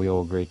 So we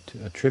owe a great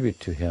tribute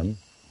to him.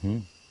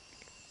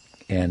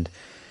 And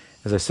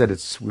as I said,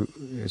 it's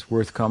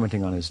worth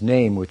commenting on his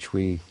name, which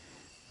we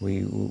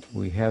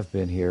have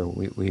been here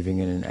weaving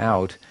in and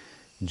out.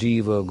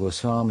 Jiva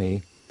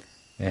Goswami,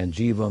 and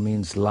Jiva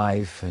means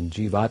life, and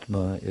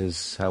Jivatma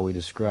is how we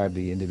describe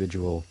the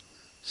individual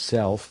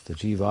self, the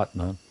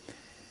Jivatma.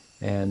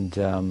 And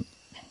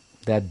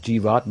that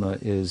Jivatma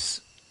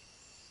is,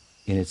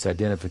 in its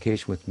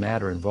identification with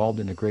matter, involved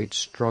in a great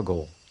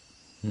struggle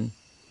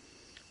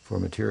for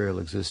material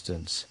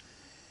existence.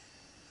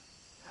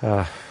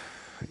 And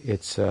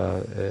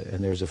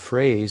there's a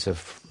phrase, a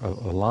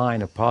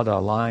line, a pada, a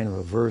line of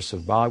a verse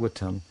of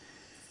Bhagavatam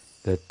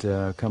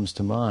that comes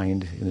to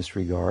mind in this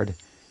regard.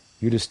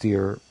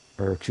 Yudhisthira,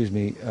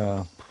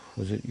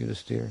 was it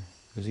Yudhisthira?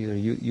 It was either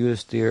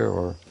Yudhisthira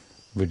or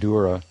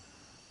Vidura,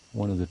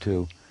 one of the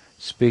two,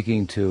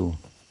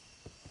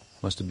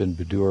 must have been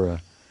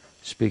Vidura,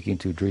 speaking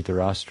to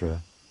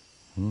Dhritarashtra.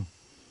 And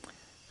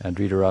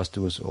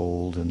Dhritarashtra was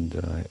old,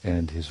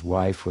 and his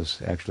wife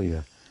was actually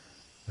a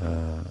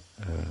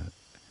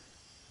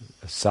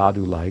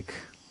sadhu-like,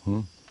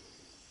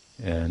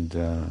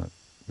 and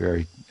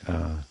very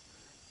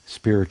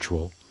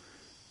spiritual,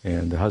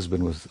 and the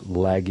husband was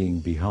lagging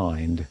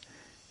behind,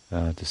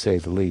 to say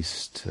the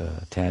least,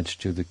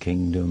 attached to the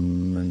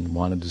kingdom and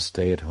wanted to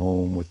stay at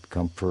home with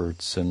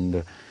comforts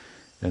and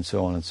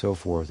so on and so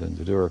forth. And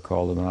Vidura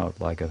called him out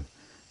like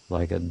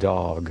a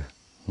dog,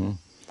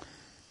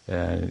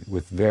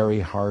 with very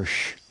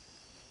harsh,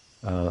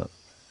 let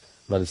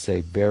us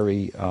say,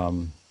 very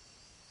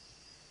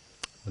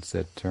what's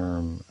that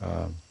term?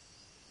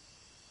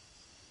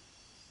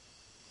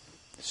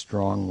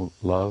 Strong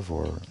love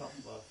or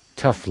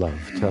tough love.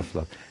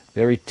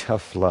 Very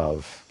tough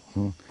love.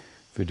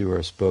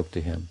 Vidura spoke to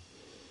him,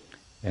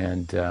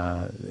 and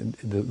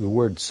the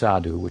word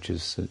sadhu, which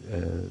is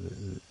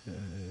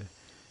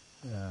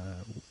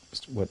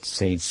what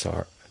saints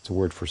are. It's a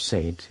word for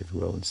saint, if you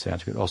will, in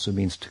Sanskrit. It also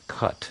means to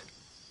cut.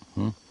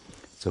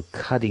 So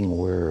cutting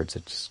words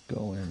that just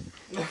go in.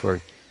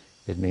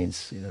 It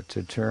means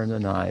to turn the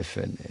knife,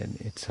 and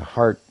it's a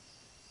heart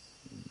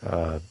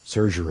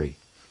surgery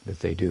that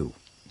they do.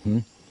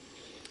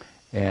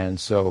 And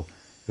so,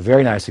 a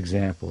very nice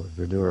example of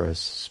Vidura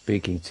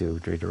speaking to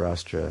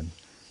Dhritarashtra.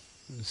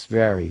 It's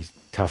very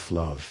tough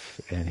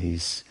love, and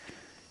he's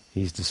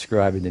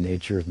describing the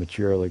nature of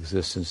material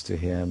existence to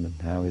him,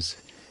 and how his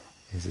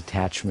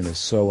attachment is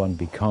so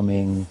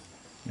unbecoming,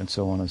 and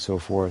so on and so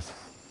forth.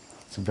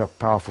 It's a very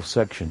powerful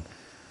section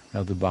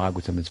of the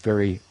Bhagavatam. It's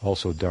very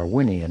also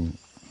Darwinian,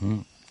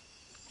 in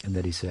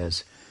that he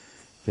says,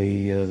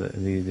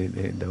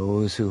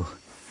 those who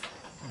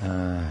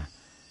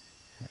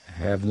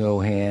have no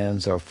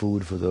hands are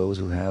food for those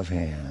who have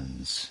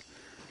hands.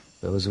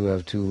 Those who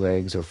have 2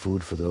 legs are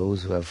food for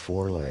those who have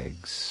 4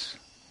 legs.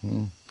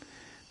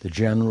 The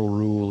general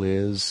rule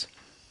is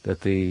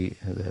that the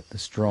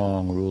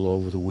strong rule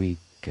over the weak,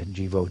 and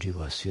Jivo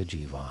Jivasya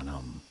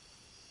Jivanam.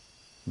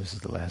 This is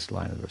the last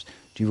line of the verse.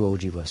 Jivo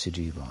Jivasya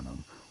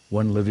Jivanam.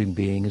 One living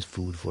being is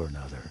food for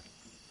another.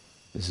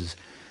 This is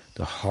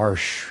the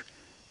harsh,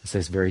 it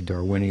says very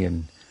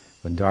Darwinian.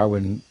 When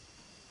Darwin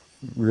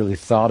really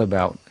thought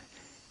about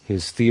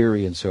his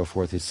theory and so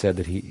forth, he said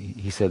that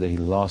he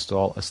lost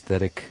all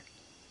aesthetic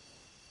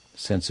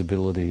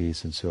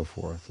sensibilities and so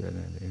forth.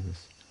 And it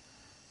was,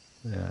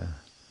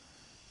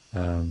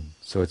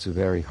 so it's a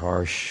very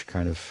harsh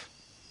kind of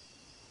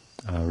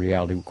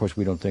reality. Of course,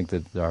 we don't think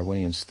that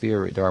Darwin's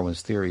theory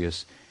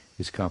is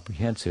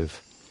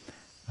comprehensive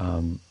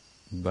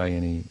by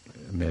any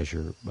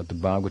measure, but the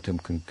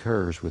Bhagavatam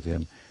concurs with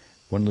him.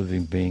 One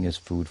living being is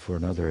food for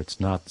another.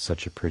 It's not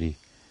such a pretty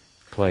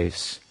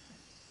place.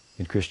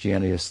 In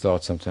Christianity, it's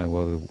thought sometimes,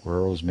 well, the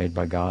world is made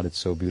by God, it's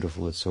so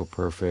beautiful, it's so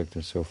perfect,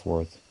 and so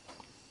forth.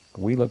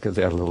 We look at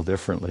that a little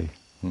differently.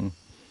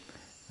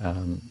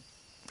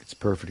 It's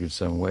perfect in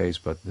some ways,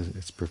 but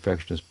its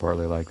perfection is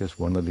partly like this.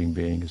 One living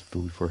being is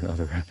food for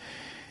another.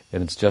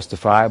 And it's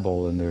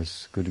justifiable, and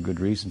there's good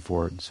reason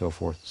for it, and so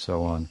forth and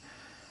so on.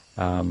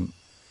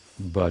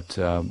 But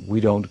we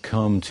don't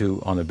come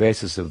to, on the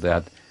basis of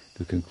that,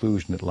 the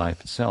conclusion that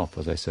life itself,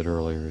 as I said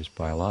earlier, is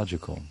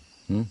biological.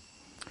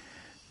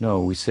 No,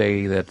 we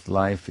say that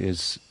life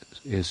is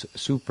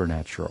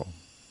supernatural.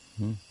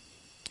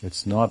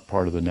 It's not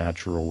part of the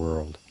natural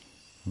world.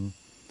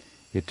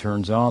 It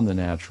turns on the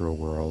natural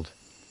world,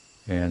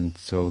 and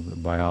so the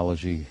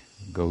biology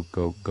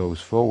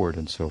goes forward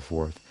and so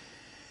forth.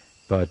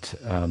 But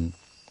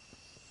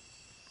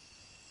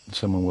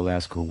someone will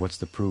ask, well, what's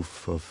the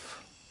proof of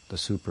the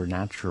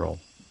supernatural?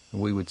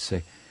 We would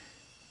say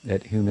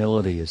that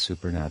humility is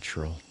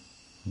supernatural.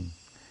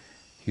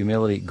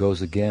 Humility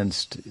goes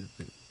against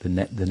the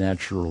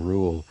natural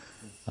rule.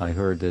 I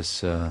heard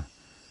this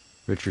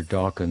Richard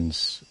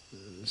Dawkins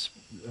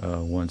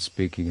once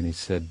speaking, and he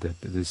said that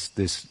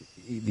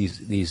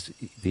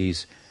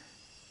these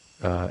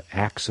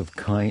acts of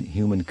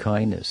human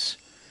kindness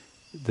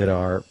that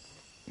are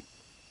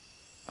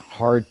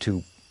hard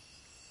to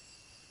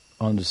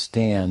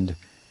understand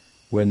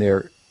when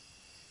they're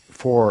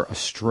for a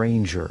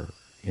stranger,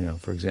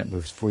 for example,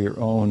 if it's for your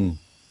own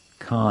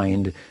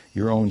kind,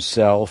 your own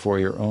self, or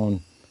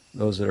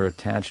those that are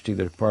attached to you,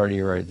 that are part of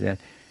your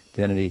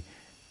identity,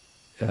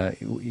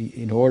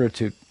 in order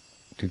to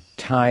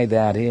tie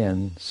that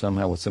in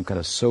somehow with some kind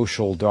of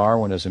social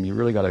Darwinism, you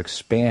really got to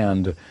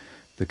expand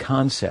the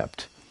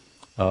concept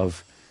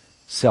of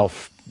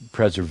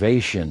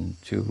self-preservation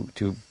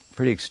to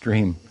pretty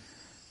extreme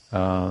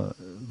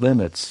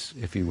limits,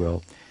 if you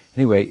will.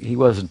 Anyway, he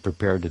wasn't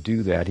prepared to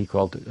do that. He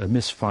called it a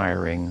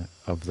misfiring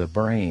of the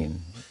brain.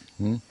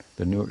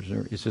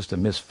 It's just a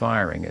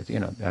misfiring.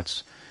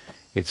 It's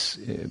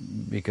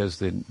because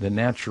the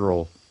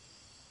natural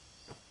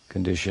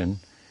condition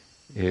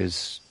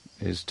is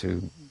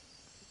to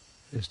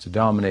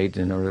dominate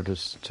in order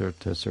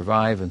to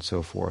survive and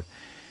so forth.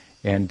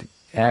 And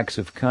acts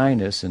of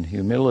kindness and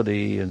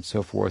humility and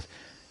so forth,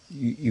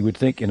 you would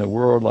think in a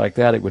world like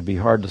that it would be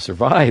hard to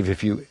survive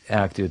if you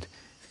acted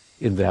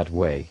in that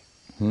way.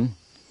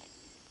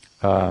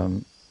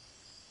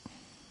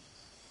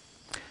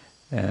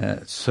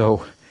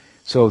 So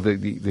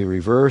the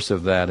reverse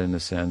of that, in a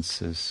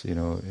sense, is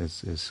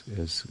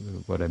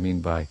what I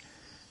mean by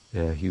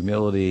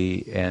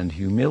humility. And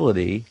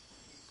humility,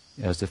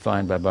 as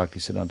defined by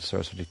Bhaktisiddhanta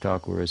Saraswati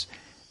Thakur, is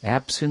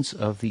absence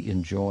of the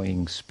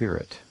enjoying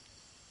spirit.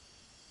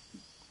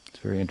 It's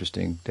a very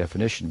interesting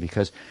definition,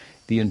 because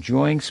the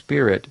enjoying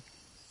spirit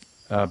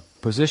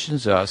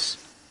positions us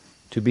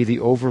to be the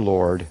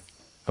overlord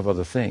of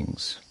other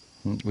things,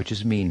 which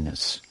is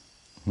meanness.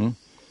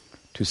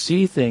 To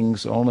see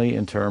things only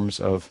in terms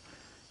of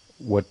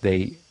what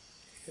they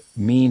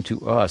mean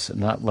to us and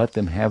not let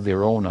them have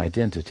their own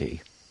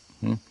identity.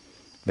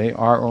 They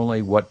are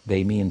only what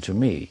they mean to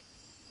me,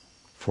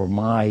 for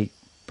my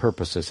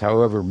purposes,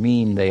 however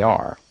mean they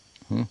are.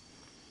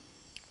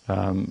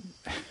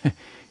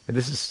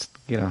 This is,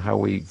 how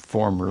we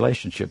form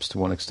relationships to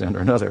one extent or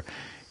another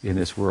in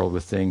this world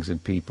with things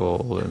and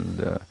people,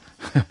 and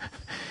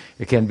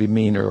it can be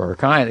mean or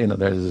kind.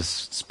 There's a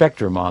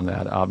spectrum on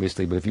that,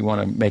 obviously, but if you want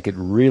to make it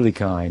really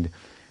kind,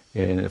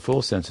 in the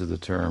full sense of the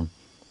term,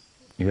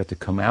 you have to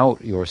come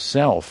out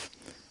yourself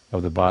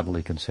of the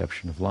bodily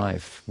conception of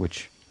life,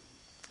 which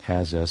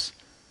has us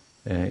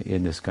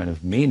in this kind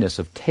of meanness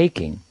of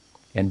taking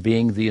and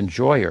being the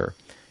enjoyer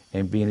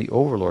and being the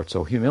overlord.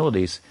 So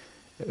humility's,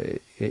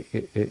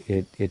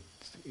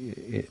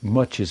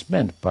 much is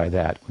meant by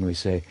that when we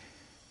say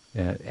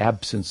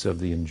absence of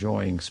the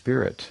enjoying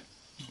spirit,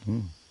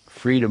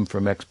 freedom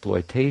from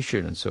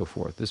exploitation and so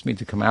forth. This means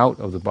to come out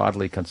of the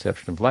bodily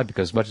conception of life,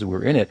 because as much as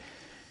we're in it,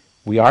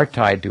 we are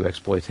tied to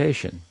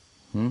exploitation.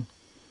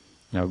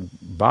 Now,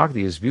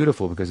 bhakti is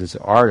beautiful because it's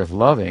the art of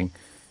loving.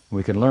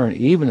 We can learn,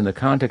 even in the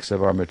context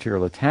of our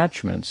material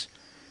attachments,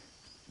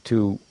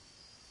 to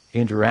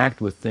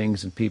interact with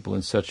things and people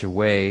in such a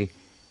way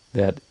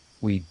that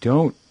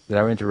that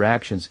our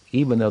interactions,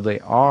 even though they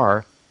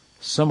are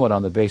somewhat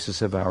on the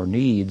basis of our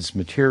needs,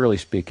 materially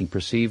speaking,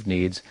 perceived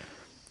needs,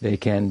 they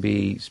can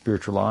be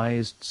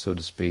spiritualized, so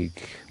to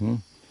speak,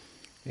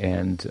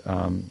 and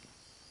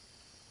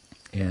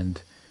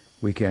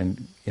we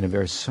can, in a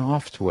very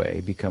soft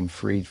way, become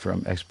freed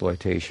from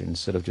exploitation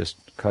instead of just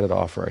cut it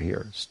off right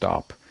here,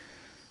 stop.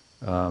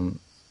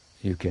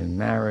 You can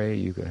marry,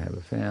 you can have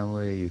a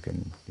family, you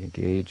can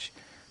engage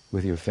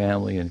with your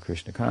family in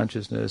Krishna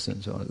consciousness,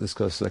 and so on. This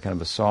goes to kind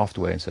of a soft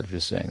way instead of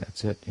just saying,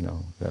 that's it,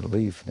 got to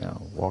leave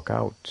now, walk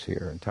out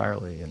here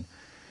entirely, and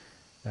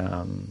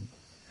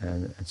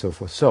so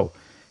forth. So,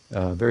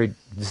 this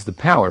is the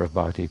power of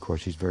bhakti, of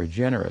course. She's very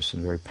generous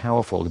and very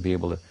powerful to be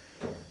able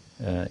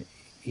to,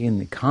 in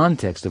the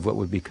context of what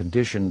would be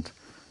conditioned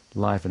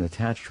life and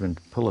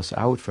attachment, pull us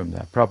out from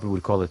that. Probably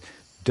would call it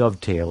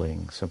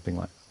dovetailing, something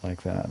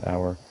like that,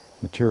 our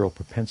material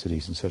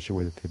propensities in such a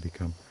way that they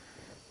become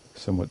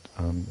somewhat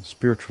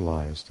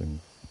spiritualized. And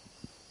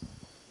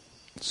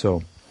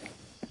so,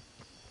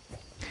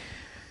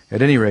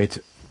 at any rate,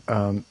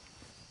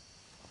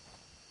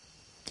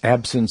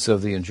 absence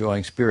of the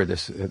enjoying spirit,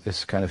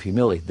 this kind of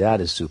humility,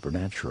 that is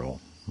supernatural,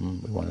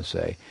 we want to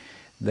say.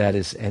 That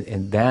is,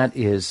 and that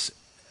is,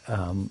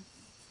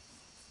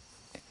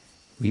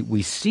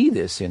 we see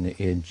this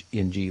in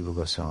Jiva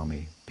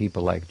Goswami,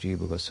 people like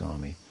Jiva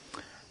Goswami.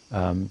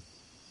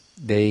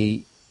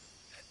 They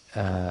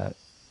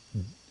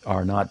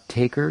are not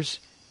takers,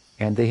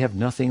 and they have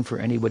nothing for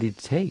anybody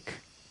to take.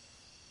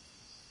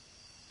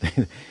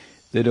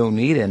 They don't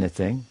need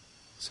anything,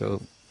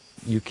 so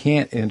you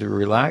can't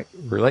relate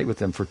with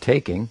them for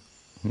taking.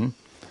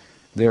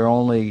 They're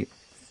only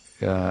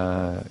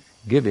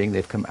giving.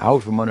 They've come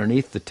out from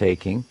underneath the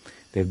taking.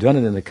 They've done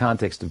it in the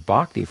context of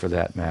bhakti, for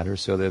that matter,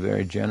 so they're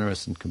very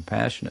generous and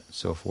compassionate and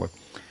so forth.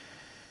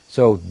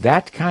 So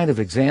that kind of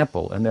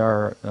example, and there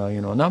are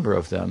a number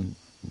of them,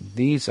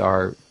 these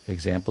are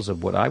examples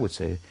of what I would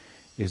say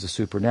is the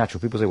supernatural.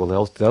 People say,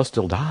 well, they'll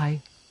still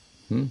die.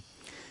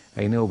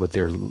 I know, but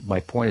my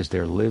point is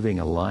they're living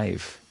a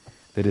life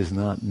that is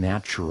not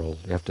natural.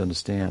 You have to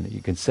understand.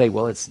 You can say,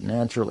 well, it's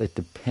natural. It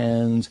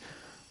depends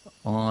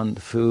on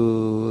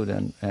food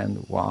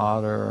and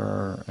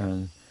water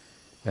and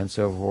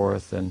so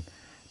forth.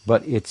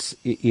 But it's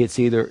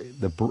either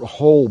the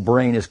whole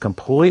brain is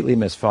completely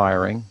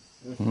misfiring,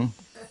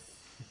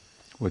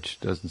 which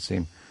doesn't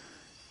seem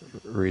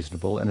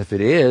reasonable. And if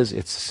it is,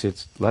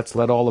 it's let's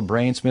let all the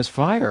brains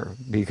misfire,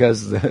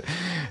 because the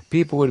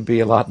people would be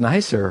a lot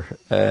nicer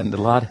and a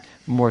lot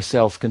more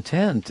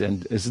self-content.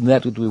 And isn't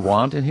that what we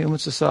want in human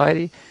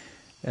society?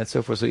 and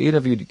so forth. So even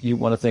if you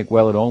want to think,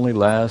 well, it only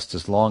lasts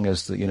as long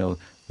as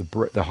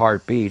the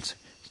heart beats,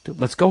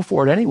 let's go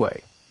for it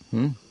anyway.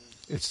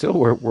 It's still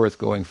worth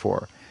going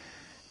for.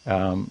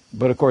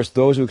 But of course,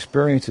 those who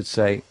experience it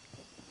say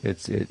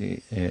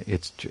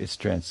it's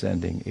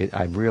transcending.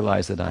 I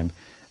realize that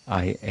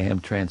I am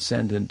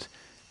transcendent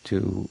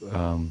to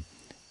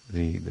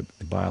the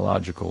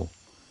biological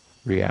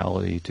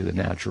reality, to the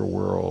natural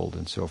world,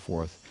 and so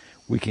forth.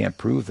 We can't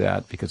prove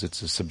that because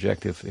it's a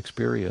subjective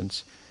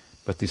experience,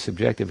 but the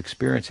subjective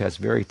experience has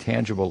very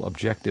tangible,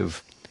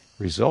 objective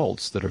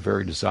results that are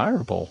very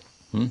desirable.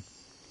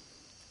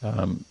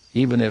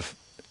 Even if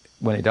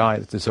when they die,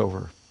 it's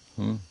over.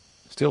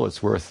 Still,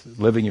 it's worth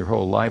living your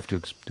whole life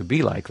to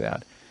be like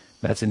that.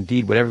 That's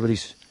indeed what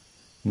everybody's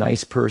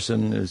nice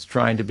person is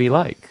trying to be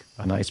like,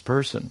 a nice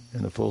person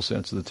in the full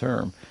sense of the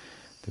term.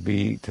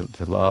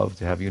 To love,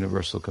 to have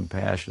universal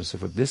compassion, and so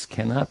forth. This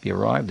cannot be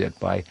arrived at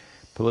by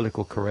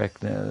political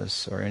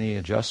correctness or any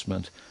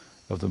adjustment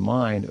of the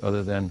mind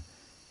other than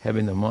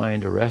having the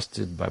mind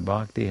arrested by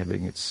bhakti,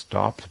 having it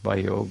stopped by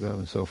yoga,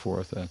 and so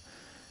forth, and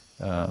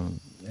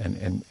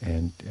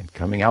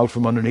coming out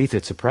from underneath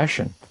its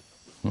oppression.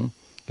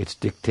 Its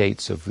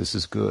dictates of this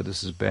is good,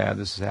 this is bad,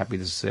 this is happy,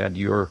 this is sad,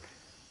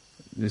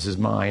 this is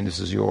mine, this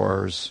is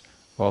yours.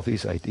 All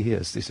these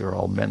ideas, these are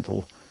all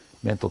mental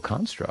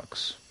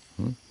constructs.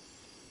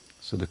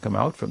 So to come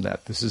out from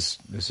that, this is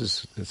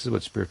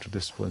what spiritual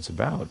discipline is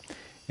about,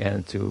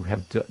 and to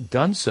have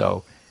done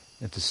so,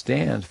 and to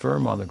stand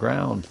firm on the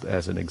ground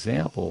as an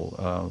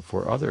example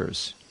for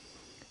others.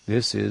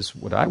 This is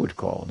what I would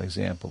call an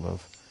example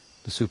of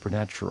the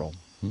supernatural.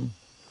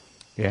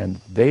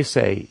 And they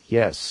say,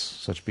 yes,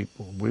 such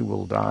people, we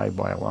will die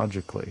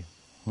biologically.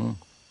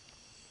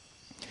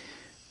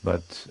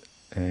 But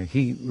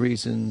he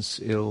reasons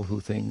ill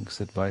who thinks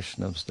that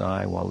Vaishnavas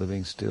die while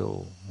living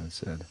still, I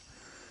said,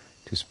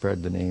 to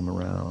spread the name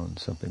around,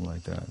 something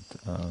like that.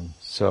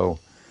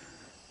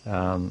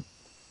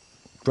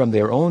 From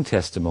their own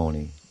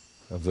testimony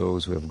of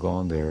those who have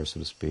gone there, so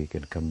to speak,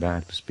 and come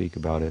back to speak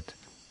about it,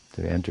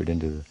 to entered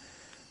into the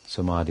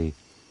samadhi,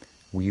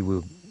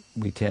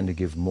 we tend to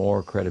give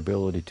more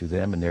credibility to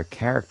them, and their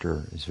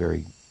character is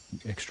very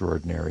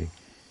extraordinary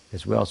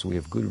as well, so we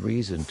have good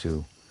reason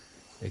to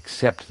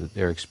accept that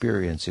their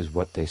experience is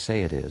what they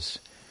say it is.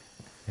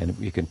 And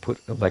you can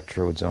put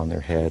electrodes on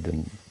their head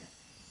and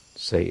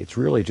say it's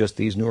really just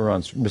these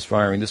neurons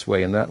misfiring this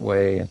way and that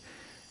way, and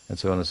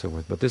so on and so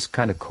forth. But this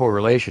kind of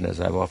correlation, as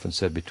I've often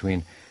said,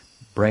 between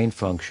brain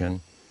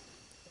function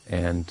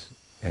and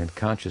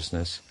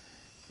consciousness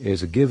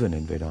is a given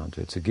in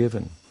Vedanta. It's a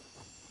given.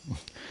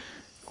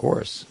 Of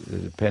course,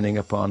 depending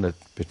upon the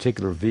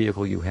particular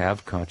vehicle you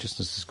have,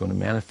 consciousness is going to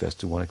manifest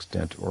to one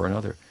extent or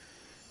another.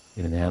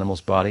 In an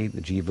animal's body,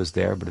 the jiva is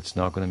there, but it's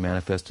not going to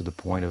manifest to the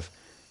point of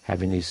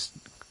having these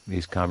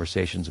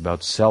conversations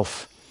about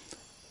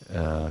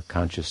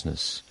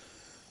consciousness,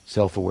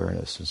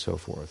 self-awareness, and so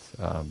forth.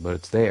 But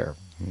it's there.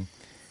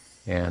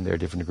 And there are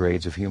different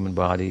grades of human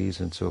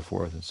bodies, and so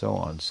forth, and so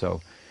on.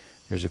 So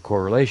there's a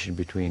correlation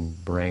between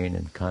brain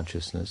and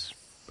consciousness,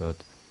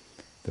 but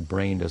the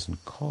brain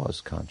doesn't cause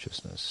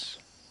consciousness.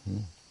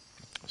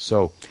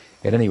 So,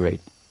 at any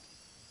rate,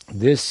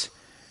 this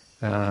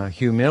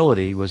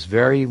humility was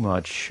very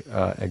much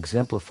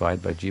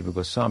exemplified by Jiva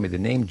Goswami. The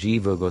name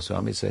Jiva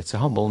Goswami, it's a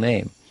humble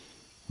name,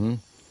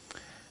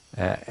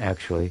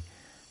 actually.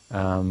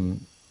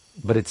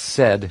 But it's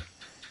said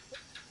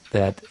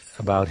that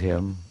about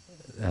him,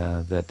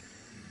 that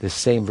this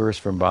same verse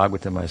from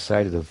Bhagavatam I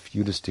cited of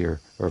Yudhisthira,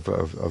 or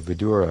of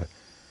Vidura,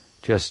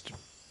 just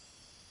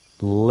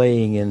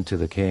laying into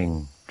the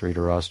king,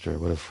 Dhritarashtra,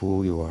 what a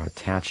fool you are,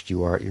 attached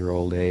you are at your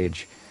old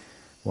age,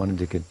 wanted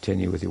to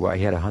continue with your wife.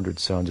 He had 100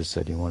 sons, it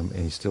said, and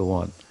you still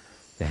want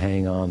to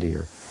hang on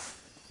to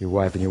your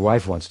wife, and your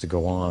wife wants to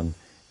go on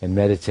and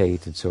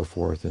meditate and so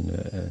forth,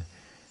 and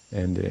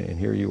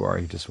here you are,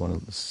 you just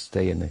want to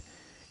stay in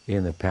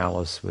the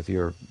palace with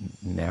your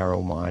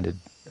narrow-minded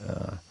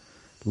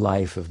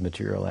life of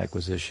material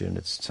acquisition.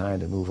 It's time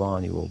to move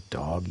on, you old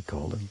dog, he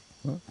called him.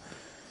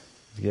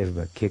 He gave him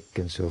a kick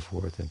and so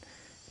forth, and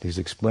he's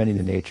explaining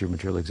the nature of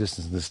material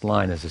existence in this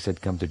line, as I said,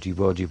 come to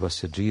Jiva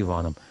Goswami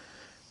Tirobhava.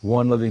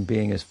 One living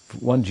being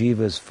one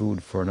jiva is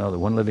food for another.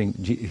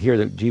 Here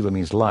the jiva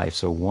means life,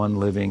 so one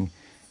living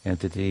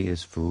entity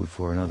is food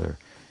for another.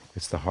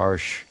 It's the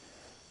harsh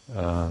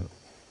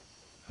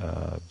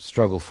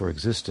struggle for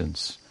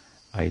existence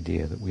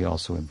idea that we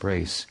also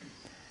embrace.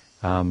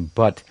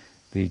 But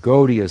the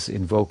Gaudiyas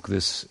invoke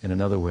this in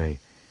another way.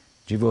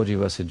 Jivo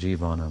jivasya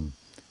jivanam.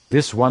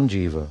 This one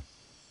jiva,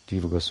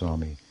 Jiva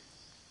Goswami,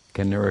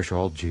 can nourish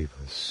all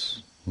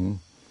jivas.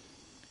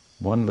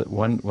 One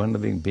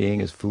living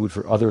being is food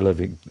for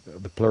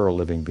the plural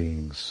living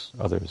beings,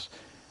 others.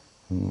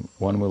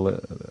 One will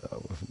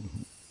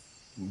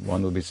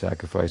be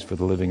sacrificed for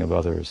the living of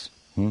others.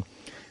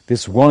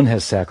 This one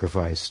has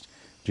sacrificed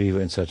jiva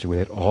in such a way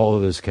that all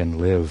others can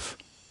live.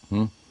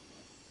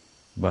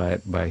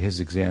 By his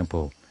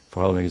example,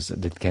 following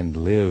that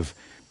can live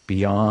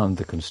beyond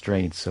the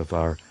constraints of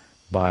our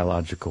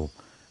biological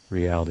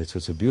reality. So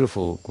it's a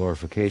beautiful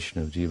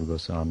glorification of Jiva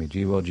Goswami.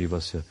 Jivo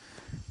Jivasya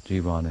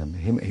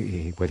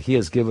Jivanam. What he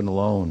has given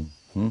alone,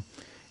 and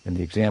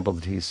the example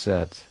that he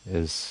set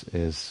is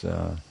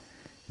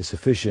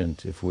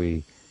sufficient if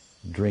we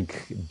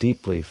drink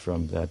deeply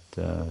from that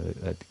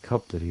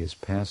cup that he has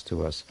passed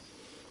to us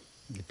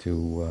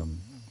to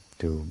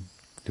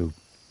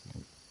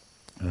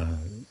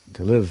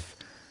live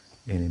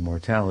in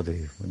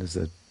immortality. What is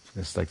it?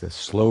 It's like the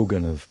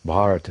slogan of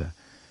Bharata.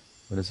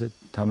 What is it?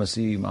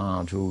 Tamasi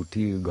ma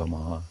jyoti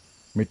gama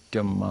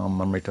mrityam mam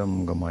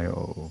amritam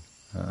gamayo.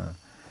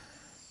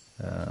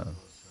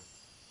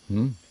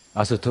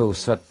 Asato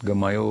sat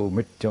gamayo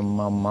mrityam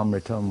mam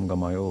amritam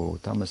gamayo.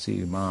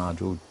 Tamasi ma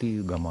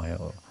jyoti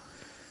gamayo.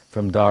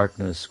 From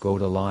darkness go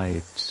to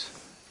light.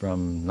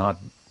 From not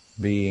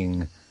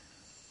being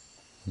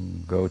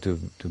go to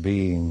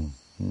being.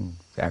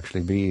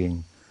 Actually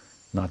being.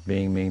 Not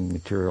being mean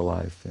material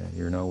life.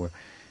 You're nowhere.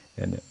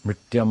 And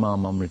mrityam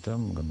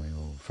amritam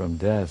gamayo. From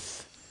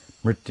death,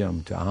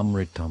 mrityam to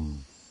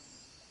amritam.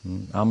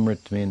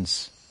 Amrit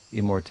means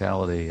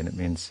immortality, and it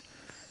means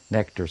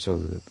nectar. So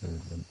the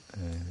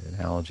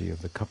analogy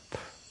of the cup,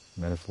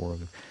 metaphor of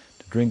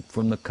to drink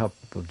from the cup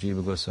of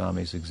Jiva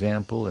Goswami's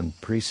example and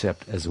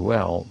precept as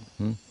well.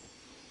 The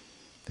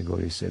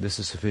devotees say, this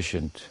is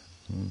sufficient.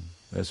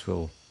 This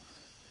will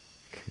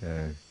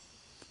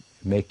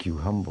make you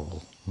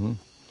humble.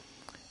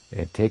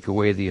 And take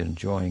away the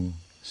enjoying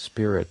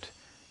spirit.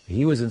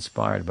 He was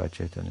inspired by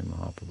Chaitanya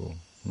Mahaprabhu.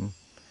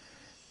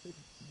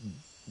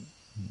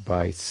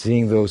 By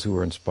seeing those who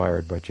were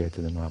inspired by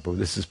Chaitanya Mahaprabhu.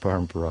 This is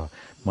Parampara.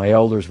 My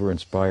elders were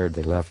inspired,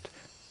 they left,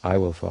 I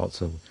will follow.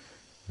 So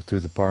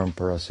through the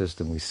Parampara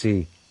system we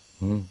see,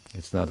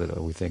 it's not that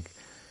we think,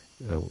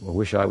 I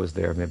wish I was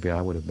there, maybe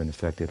I would have been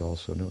affected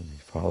also. No, we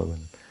follow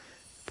in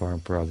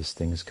Parampara, this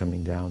thing is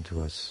coming down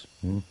to us.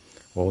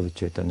 All that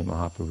Chaitanya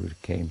Mahaprabhu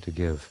came to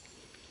give.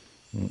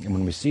 And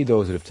when we see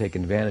those that have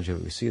taken advantage of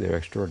it, we see their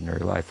extraordinary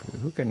life.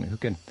 Who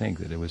can think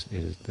that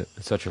that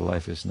such a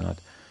life is not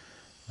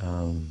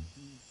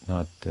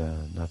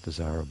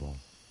desirable?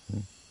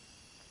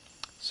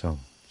 So,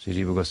 Sri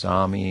Jiva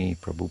Goswami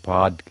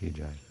Prabhupada ki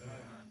jai.